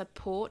further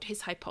support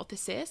his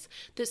hypothesis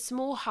that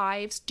small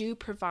hives do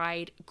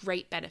provide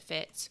great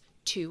benefits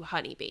to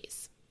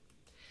honeybees.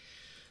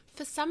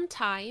 For some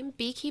time,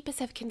 beekeepers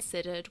have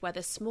considered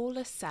whether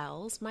smaller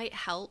cells might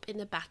help in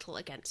the battle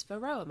against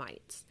varroa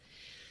mites.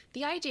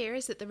 The idea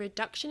is that the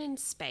reduction in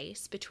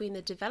space between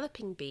the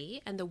developing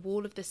bee and the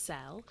wall of the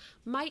cell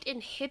might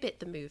inhibit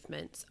the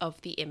movements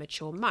of the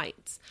immature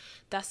mites,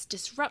 thus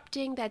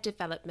disrupting their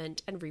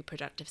development and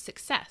reproductive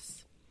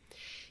success.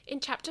 In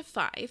Chapter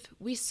 5,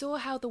 we saw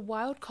how the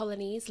wild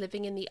colonies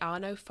living in the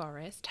Arno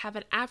forest have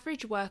an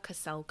average worker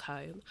cell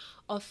comb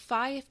of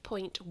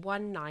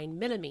 5.19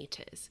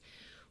 millimetres,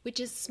 which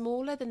is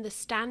smaller than the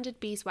standard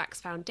beeswax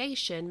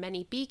foundation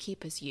many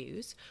beekeepers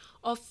use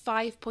of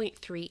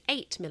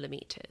 5.38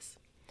 millimetres.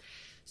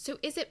 So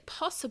is it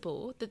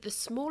possible that the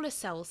smaller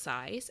cell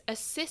size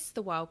assists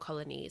the wild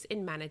colonies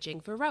in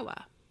managing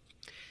varroa?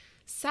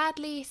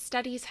 Sadly,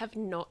 studies have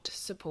not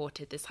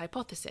supported this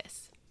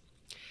hypothesis.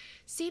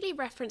 Seeley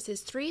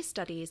references 3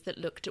 studies that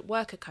looked at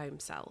worker comb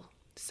cell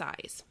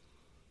size.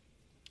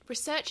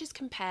 Researchers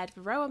compared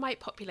varroa mite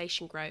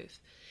population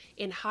growth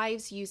in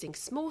hives using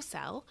small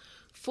cell,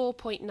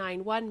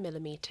 4.91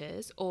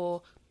 millimetres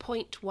or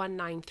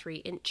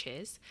 0.193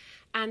 inches,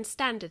 and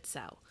standard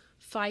cell,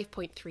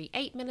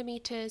 5.38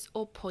 millimetres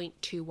or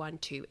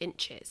 0.212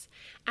 inches,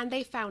 and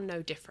they found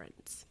no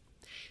difference.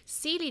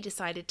 Seeley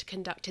decided to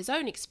conduct his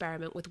own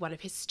experiment with one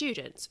of his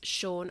students,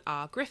 Sean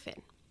R.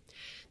 Griffin.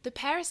 The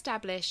pair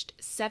established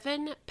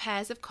 7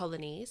 pairs of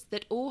colonies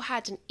that all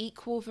had an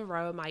equal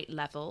varroa mite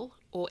level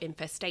or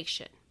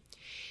infestation.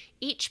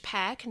 Each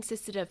pair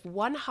consisted of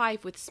one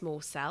hive with small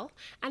cell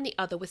and the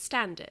other with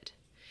standard.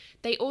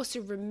 They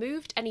also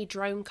removed any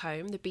drone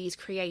comb the bees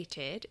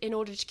created in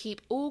order to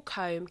keep all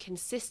comb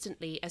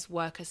consistently as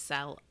worker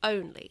cell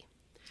only.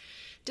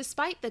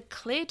 Despite the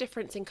clear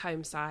difference in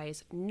comb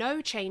size,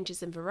 no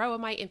changes in varroa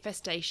mite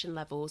infestation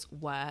levels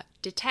were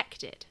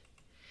detected.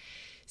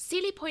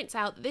 Seeley points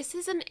out this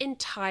isn't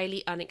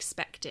entirely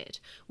unexpected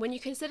when you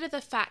consider the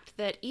fact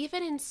that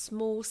even in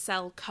small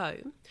cell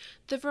comb,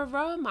 the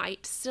varroa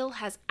mite still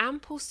has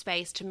ample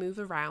space to move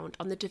around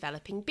on the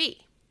developing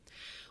bee.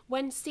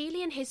 When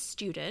Seeley and his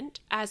student,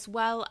 as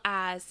well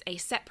as a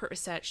separate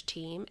research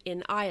team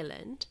in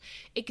Ireland,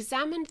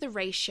 examined the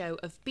ratio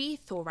of bee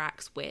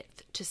thorax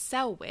width to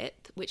cell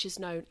width, which is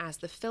known as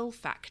the fill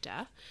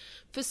factor,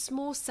 for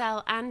small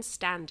cell and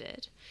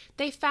standard,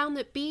 they found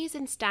that bees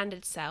in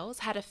standard cells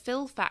had a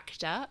fill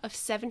factor of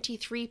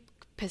 73%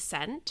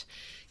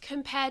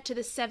 compared to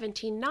the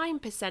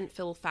 79%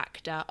 fill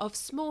factor of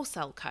small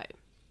cell comb.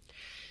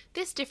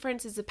 This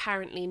difference is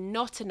apparently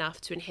not enough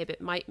to inhibit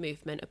mite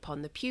movement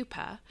upon the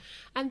pupa,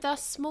 and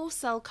thus small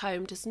cell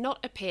comb does not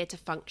appear to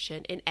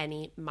function in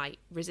any mite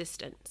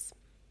resistance.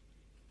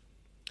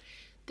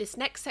 This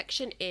next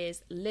section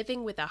is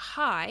living with a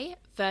high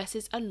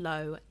versus a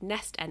low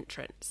nest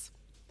entrance.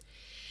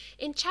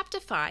 In Chapter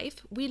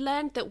 5, we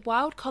learned that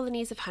wild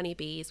colonies of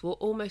honeybees will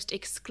almost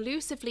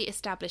exclusively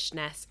establish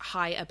nests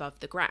high above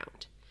the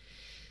ground.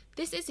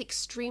 This is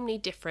extremely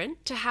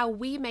different to how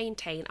we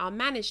maintain our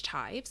managed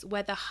hives,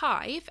 where the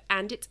hive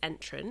and its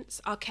entrance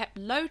are kept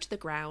low to the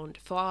ground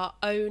for our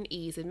own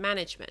ease in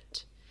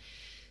management.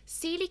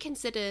 Seeley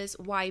considers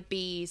why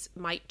bees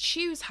might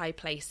choose high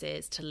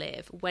places to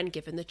live when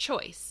given the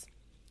choice.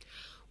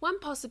 One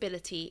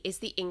possibility is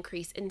the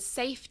increase in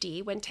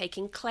safety when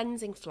taking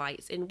cleansing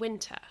flights in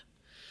winter.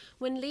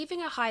 When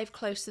leaving a hive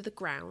close to the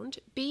ground,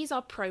 bees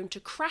are prone to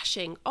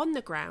crashing on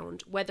the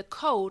ground where the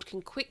cold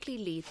can quickly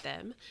lead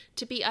them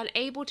to be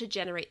unable to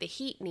generate the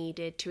heat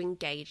needed to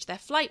engage their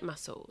flight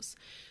muscles,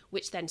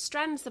 which then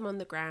strands them on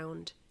the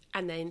ground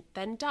and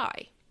then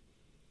die.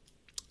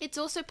 It's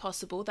also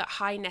possible that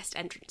high nest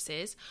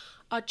entrances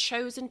are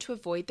chosen to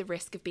avoid the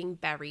risk of being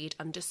buried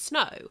under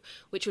snow,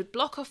 which would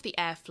block off the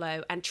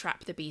airflow and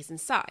trap the bees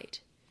inside.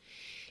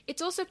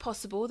 It's also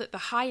possible that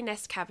the high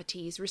nest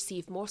cavities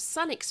receive more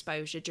sun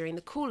exposure during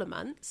the cooler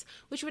months,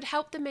 which would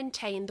help them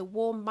maintain the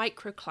warm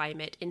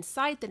microclimate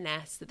inside the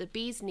nest that the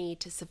bees need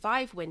to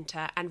survive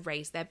winter and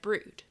raise their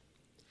brood.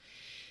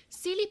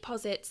 Seeley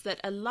posits that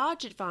a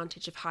large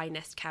advantage of high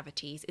nest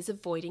cavities is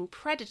avoiding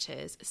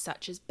predators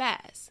such as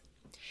bears.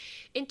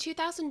 In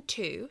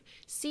 2002,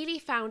 Seeley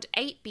found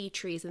 8 bee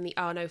trees in the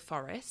Arno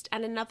forest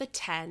and another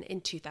 10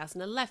 in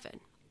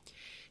 2011.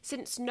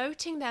 Since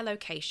noting their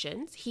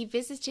locations, he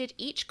visited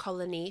each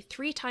colony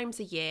 3 times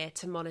a year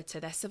to monitor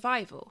their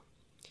survival.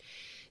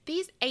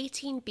 These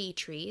 18 bee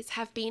trees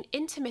have been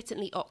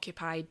intermittently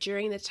occupied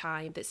during the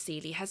time that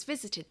Seeley has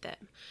visited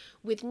them,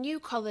 with new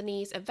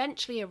colonies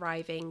eventually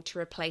arriving to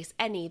replace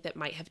any that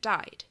might have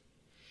died.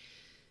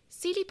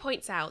 Seeley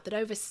points out that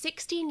over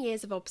 16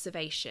 years of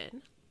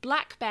observation,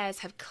 black bears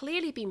have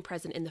clearly been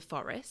present in the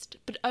forest,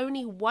 but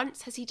only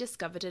once has he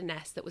discovered a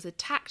nest that was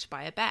attacked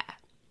by a bear.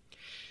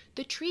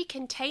 The tree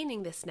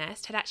containing this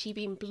nest had actually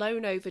been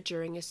blown over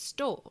during a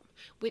storm,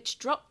 which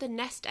dropped the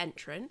nest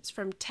entrance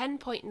from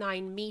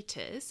 10.9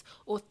 metres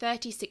or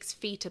 36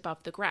 feet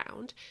above the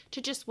ground to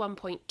just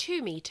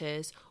 1.2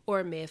 metres or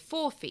a mere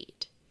 4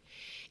 feet.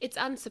 It's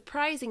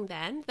unsurprising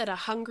then that a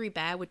hungry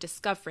bear would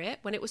discover it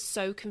when it was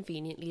so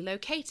conveniently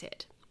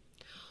located.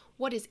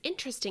 What is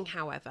interesting,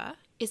 however,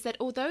 is that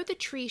although the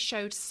tree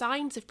showed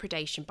signs of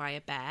predation by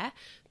a bear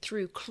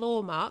through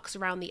claw marks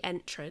around the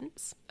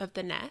entrance of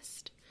the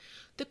nest,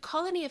 the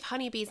colony of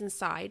honeybees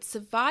inside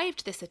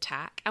survived this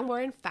attack and were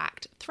in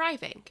fact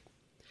thriving.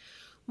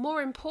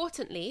 More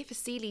importantly, for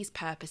Seeley's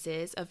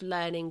purposes of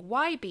learning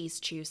why bees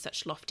choose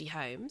such lofty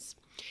homes,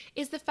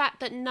 is the fact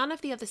that none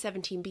of the other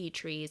 17 bee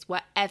trees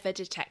were ever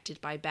detected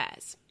by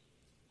bears.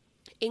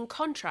 In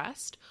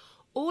contrast,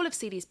 all of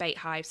Seeley's bait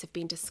hives have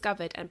been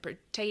discovered and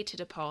predated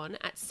upon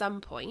at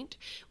some point,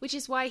 which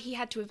is why he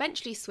had to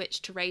eventually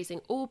switch to raising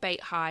all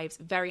bait hives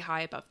very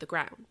high above the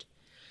ground.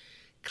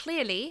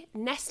 Clearly,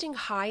 nesting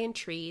high in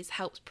trees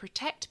helps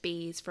protect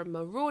bees from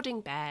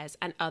marauding bears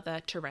and other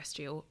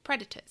terrestrial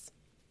predators.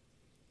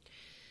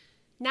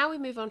 Now we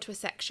move on to a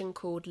section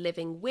called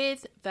Living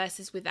with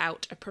versus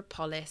without a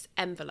propolis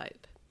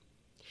envelope.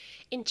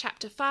 In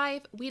Chapter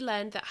 5, we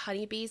learned that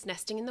honeybees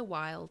nesting in the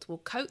wild will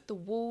coat the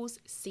walls,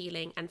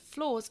 ceiling and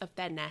floors of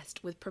their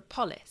nest with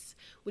propolis,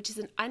 which is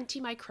an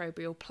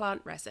antimicrobial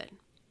plant resin.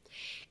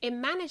 In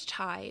managed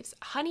hives,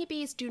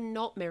 honeybees do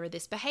not mirror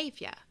this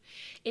behaviour.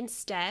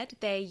 Instead,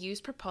 they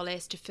use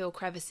propolis to fill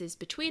crevices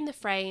between the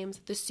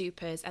frames, the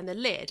supers and the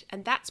lid,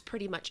 and that's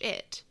pretty much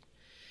it.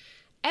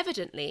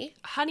 Evidently,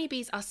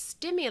 honeybees are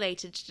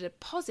stimulated to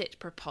deposit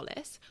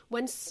propolis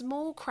when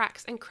small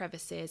cracks and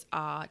crevices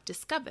are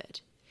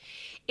discovered.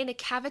 In a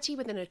cavity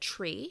within a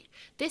tree,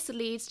 this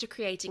leads to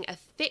creating a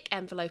thick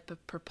envelope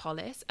of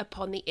propolis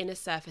upon the inner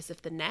surface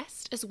of the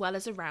nest as well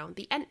as around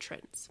the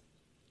entrance.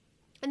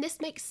 And this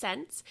makes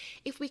sense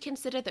if we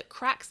consider that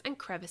cracks and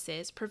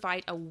crevices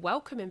provide a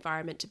welcome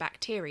environment to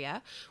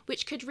bacteria,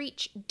 which could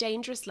reach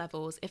dangerous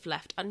levels if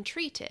left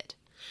untreated.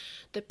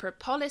 The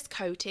propolis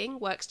coating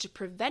works to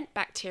prevent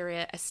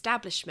bacteria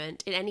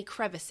establishment in any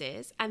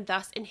crevices and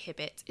thus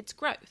inhibits its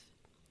growth.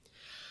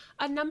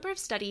 A number of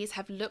studies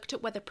have looked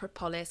at whether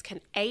propolis can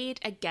aid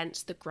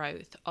against the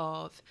growth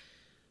of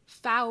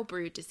foul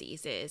brood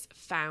diseases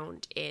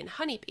found in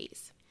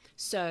honeybees.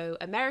 So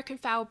American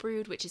foul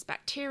brood, which is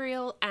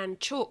bacterial, and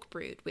chalk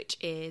brood, which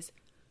is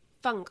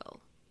fungal.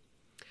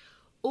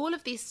 All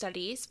of these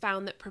studies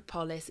found that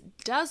propolis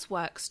does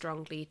work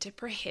strongly to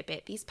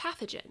prohibit these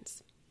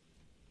pathogens.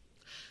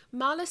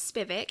 Marla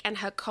Spivak and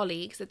her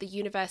colleagues at the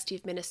University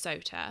of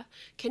Minnesota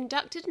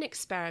conducted an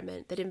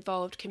experiment that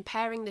involved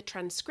comparing the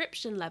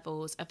transcription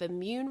levels of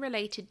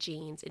immune-related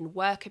genes in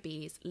worker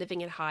bees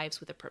living in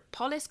hives with a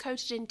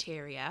propolis-coated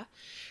interior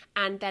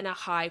and then a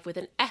hive with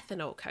an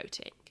ethanol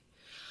coating.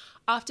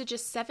 After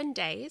just 7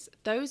 days,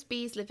 those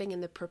bees living in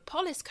the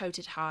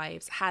propolis-coated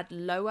hives had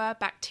lower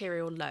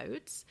bacterial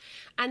loads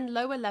and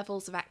lower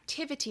levels of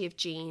activity of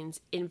genes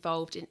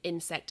involved in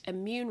insect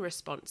immune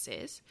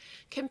responses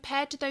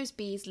compared to those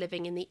bees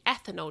living in the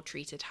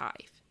ethanol-treated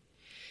hive.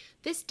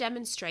 This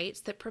demonstrates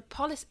that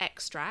propolis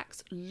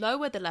extracts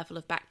lower the level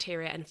of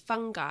bacteria and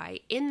fungi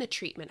in the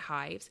treatment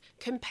hives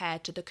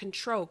compared to the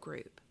control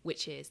group,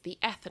 which is the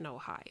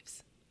ethanol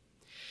hives.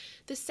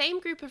 The same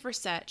group of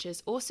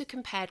researchers also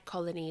compared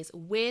colonies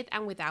with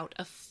and without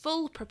a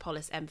full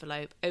propolis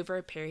envelope over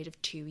a period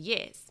of 2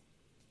 years.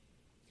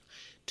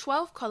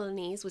 12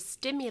 colonies were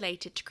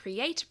stimulated to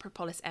create a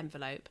propolis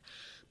envelope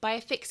by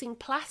affixing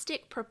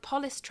plastic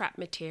propolis trap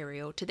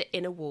material to the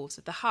inner walls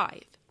of the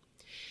hive.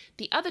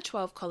 The other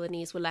 12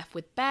 colonies were left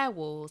with bare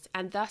walls,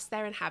 and thus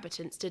their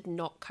inhabitants did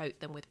not coat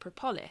them with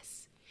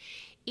propolis.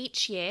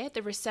 Each year,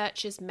 the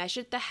researchers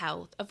measured the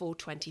health of all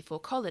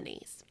 24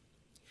 colonies.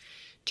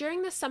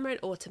 During the summer and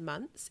autumn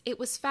months, it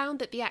was found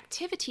that the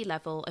activity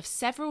level of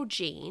several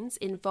genes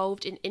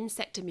involved in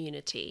insect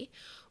immunity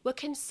were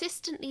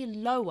consistently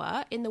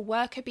lower in the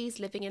worker bees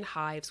living in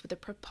hives with a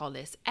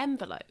propolis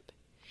envelope.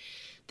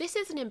 This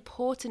is an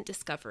important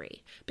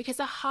discovery because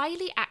a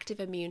highly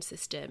active immune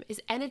system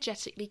is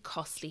energetically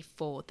costly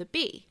for the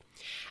bee,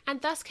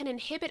 and thus can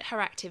inhibit her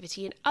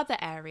activity in other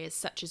areas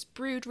such as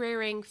brood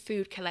rearing,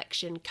 food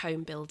collection,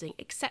 comb building,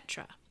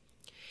 etc.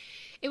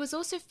 It was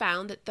also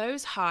found that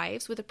those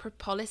hives with a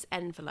propolis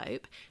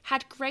envelope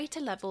had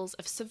greater levels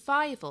of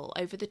survival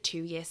over the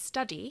 2-year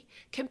study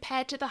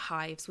compared to the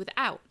hives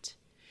without.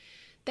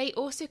 They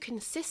also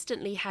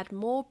consistently had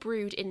more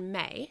brood in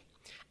May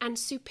and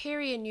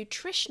superior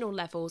nutritional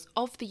levels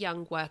of the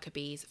young worker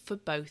bees for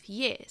both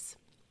years.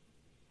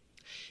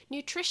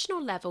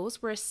 Nutritional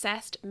levels were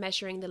assessed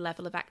measuring the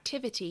level of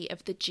activity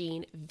of the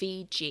gene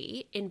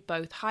VG in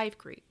both hive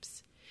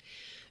groups.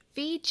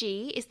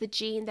 VG is the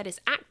gene that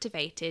is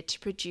activated to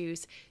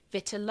produce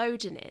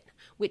vitellogenin,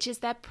 which is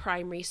their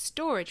primary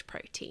storage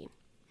protein.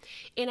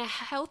 In a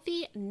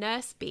healthy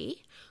nurse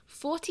bee,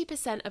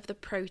 40% of the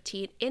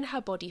protein in her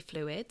body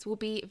fluids will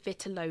be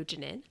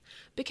vitellogenin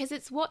because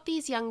it's what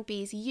these young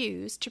bees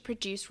use to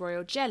produce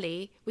royal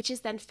jelly, which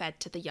is then fed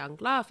to the young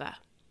larvae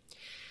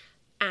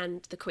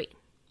and the queen.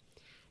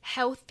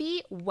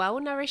 Healthy,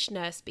 well-nourished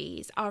nurse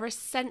bees are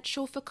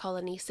essential for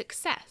colony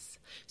success,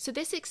 so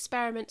this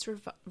experiment's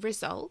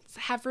results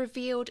have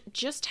revealed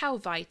just how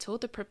vital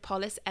the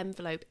propolis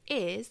envelope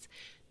is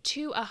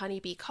to a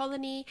honeybee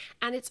colony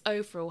and its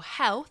overall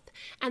health,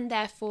 and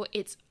therefore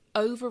its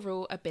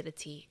overall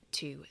ability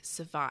to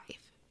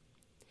survive.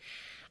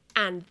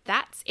 And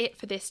that's it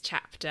for this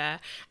chapter,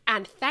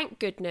 and thank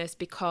goodness,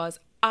 because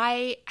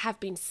I have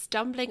been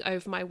stumbling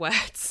over my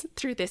words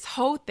through this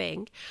whole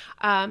thing.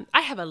 I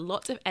have a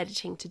lot of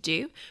editing to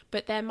do,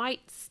 but there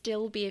might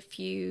still be a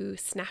few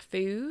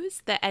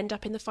snafus that end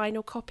up in the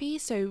final copy,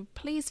 so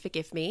please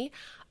forgive me.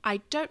 I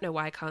don't know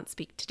why I can't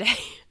speak today,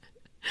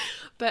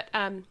 but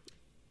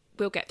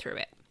we'll get through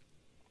it.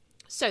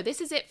 So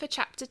this is it for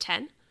chapter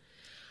 10.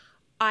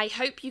 I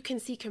hope you can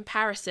see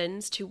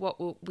comparisons to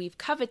what we've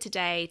covered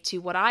today to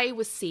what I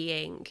was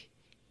seeing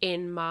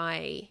in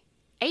my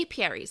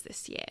apiaries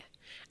this year.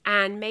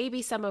 And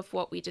maybe some of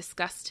what we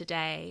discussed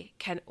today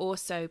can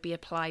also be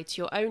applied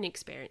to your own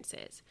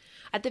experiences.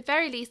 At the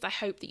very least, I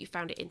hope that you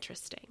found it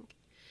interesting.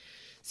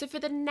 So for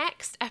the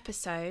next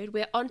episode,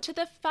 we're on to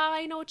the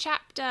final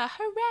chapter.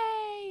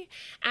 Hooray!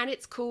 And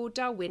it's called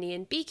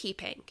Darwinian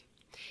Beekeeping.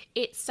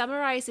 It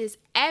summarizes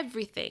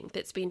everything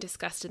that's been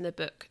discussed in the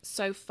book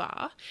so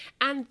far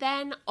and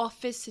then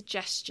offers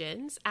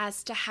suggestions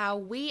as to how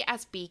we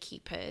as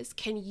beekeepers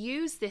can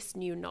use this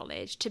new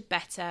knowledge to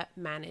better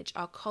manage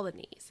our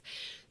colonies.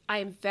 I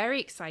am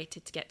very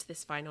excited to get to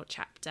this final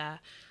chapter.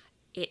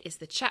 It is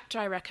the chapter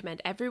I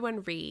recommend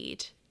everyone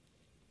read,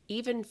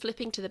 even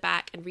flipping to the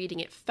back and reading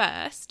it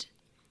first,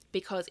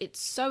 because it's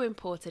so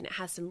important. It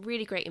has some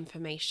really great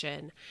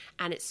information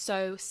and it's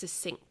so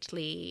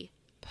succinctly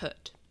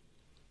put.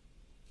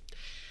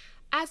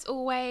 As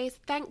always,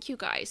 thank you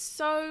guys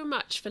so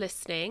much for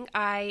listening.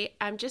 I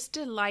am just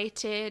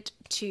delighted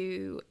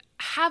to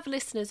have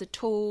listeners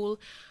at all.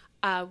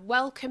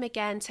 Welcome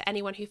again to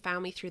anyone who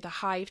found me through the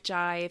Hive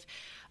Jive.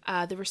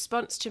 The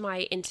response to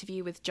my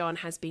interview with John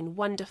has been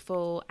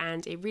wonderful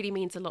and it really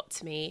means a lot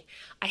to me.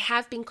 I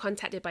have been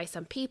contacted by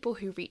some people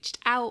who reached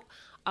out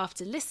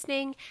after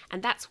listening,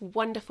 and that's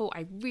wonderful.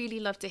 I really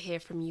love to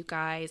hear from you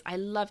guys. I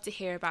love to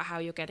hear about how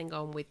you're getting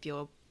on with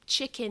your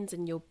chickens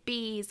and your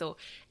bees or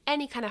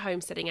any kind of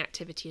homesteading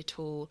activity at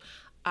all.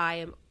 I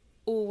am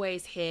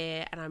always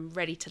here and I'm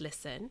ready to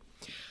listen.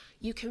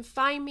 You can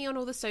find me on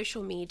all the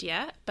social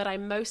media, but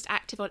I'm most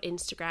active on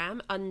Instagram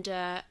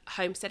under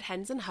Homestead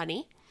Hens and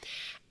Honey.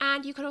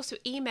 And you can also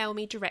email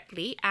me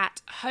directly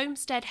at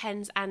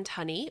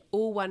homesteadhensandhoney,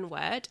 all one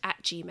word,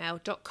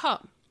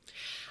 @gmail.com.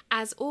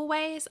 As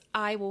always,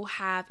 I will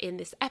have in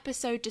this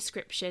episode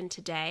description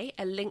today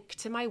a link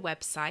to my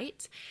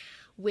website,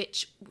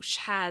 which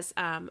has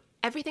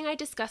everything I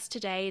discussed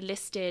today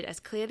listed as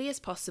clearly as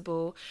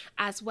possible,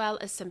 as well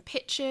as some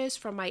pictures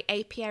from my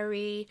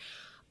apiary.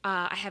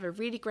 I have a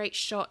really great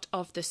shot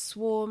of the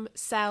swarm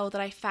cell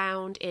that I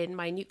found in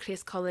my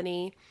nucleus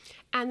colony.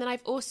 And then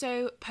I've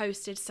also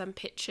posted some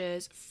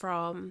pictures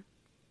from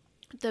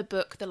the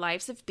book, The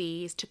Lives of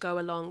Bees, to go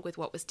along with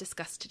what was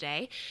discussed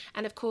today.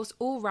 And of course,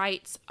 all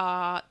rights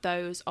are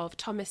those of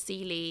Thomas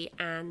Seeley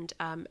and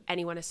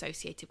anyone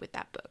associated with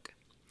that book.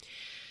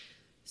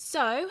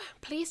 So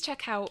please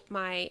check out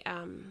my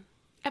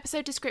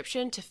episode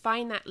description to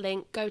find that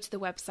link, go to the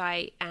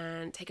website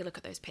and take a look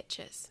at those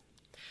pictures.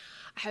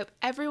 I hope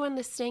everyone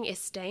listening is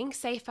staying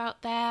safe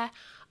out there.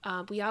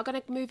 We are going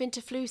to move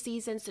into flu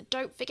season, so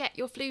don't forget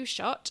your flu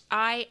shot.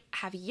 I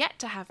have yet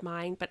to have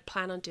mine, but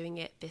plan on doing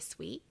it this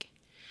week.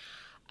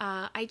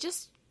 I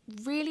just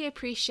really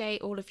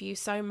appreciate all of you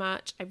so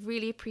much. I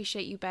really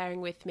appreciate you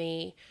bearing with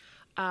me.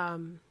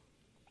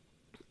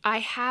 I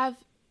have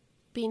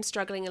been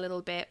struggling a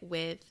little bit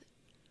with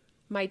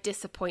my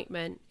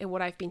disappointment in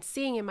what I've been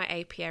seeing in my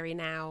apiary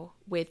now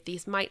with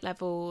these mite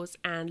levels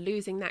and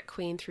losing that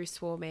queen through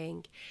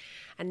swarming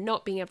and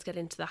not being able to get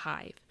into the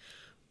hive.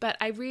 But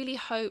I really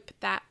hope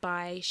that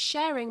by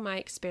sharing my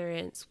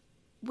experience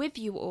with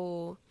you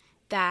all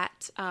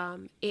that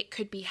it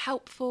could be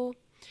helpful,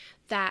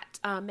 that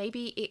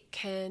maybe it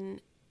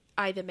can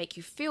either make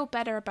you feel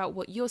better about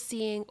what you're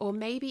seeing, or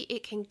maybe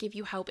it can give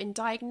you help in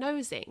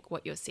diagnosing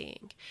what you're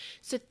seeing.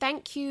 So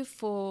thank you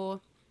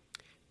for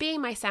being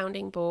my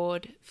sounding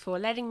board, for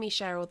letting me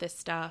share all this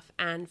stuff,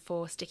 and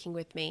for sticking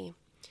with me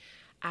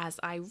as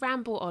I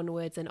ramble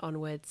onwards and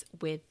onwards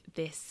with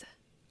this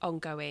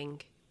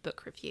ongoing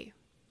book review.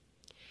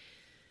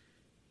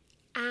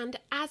 And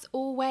as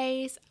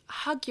always,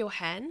 hug your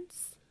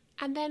hens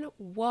and then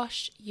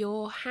wash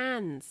your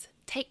hands.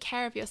 Take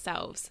care of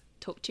yourselves.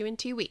 Talk to you in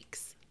 2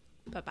 weeks.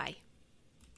 Bye-bye.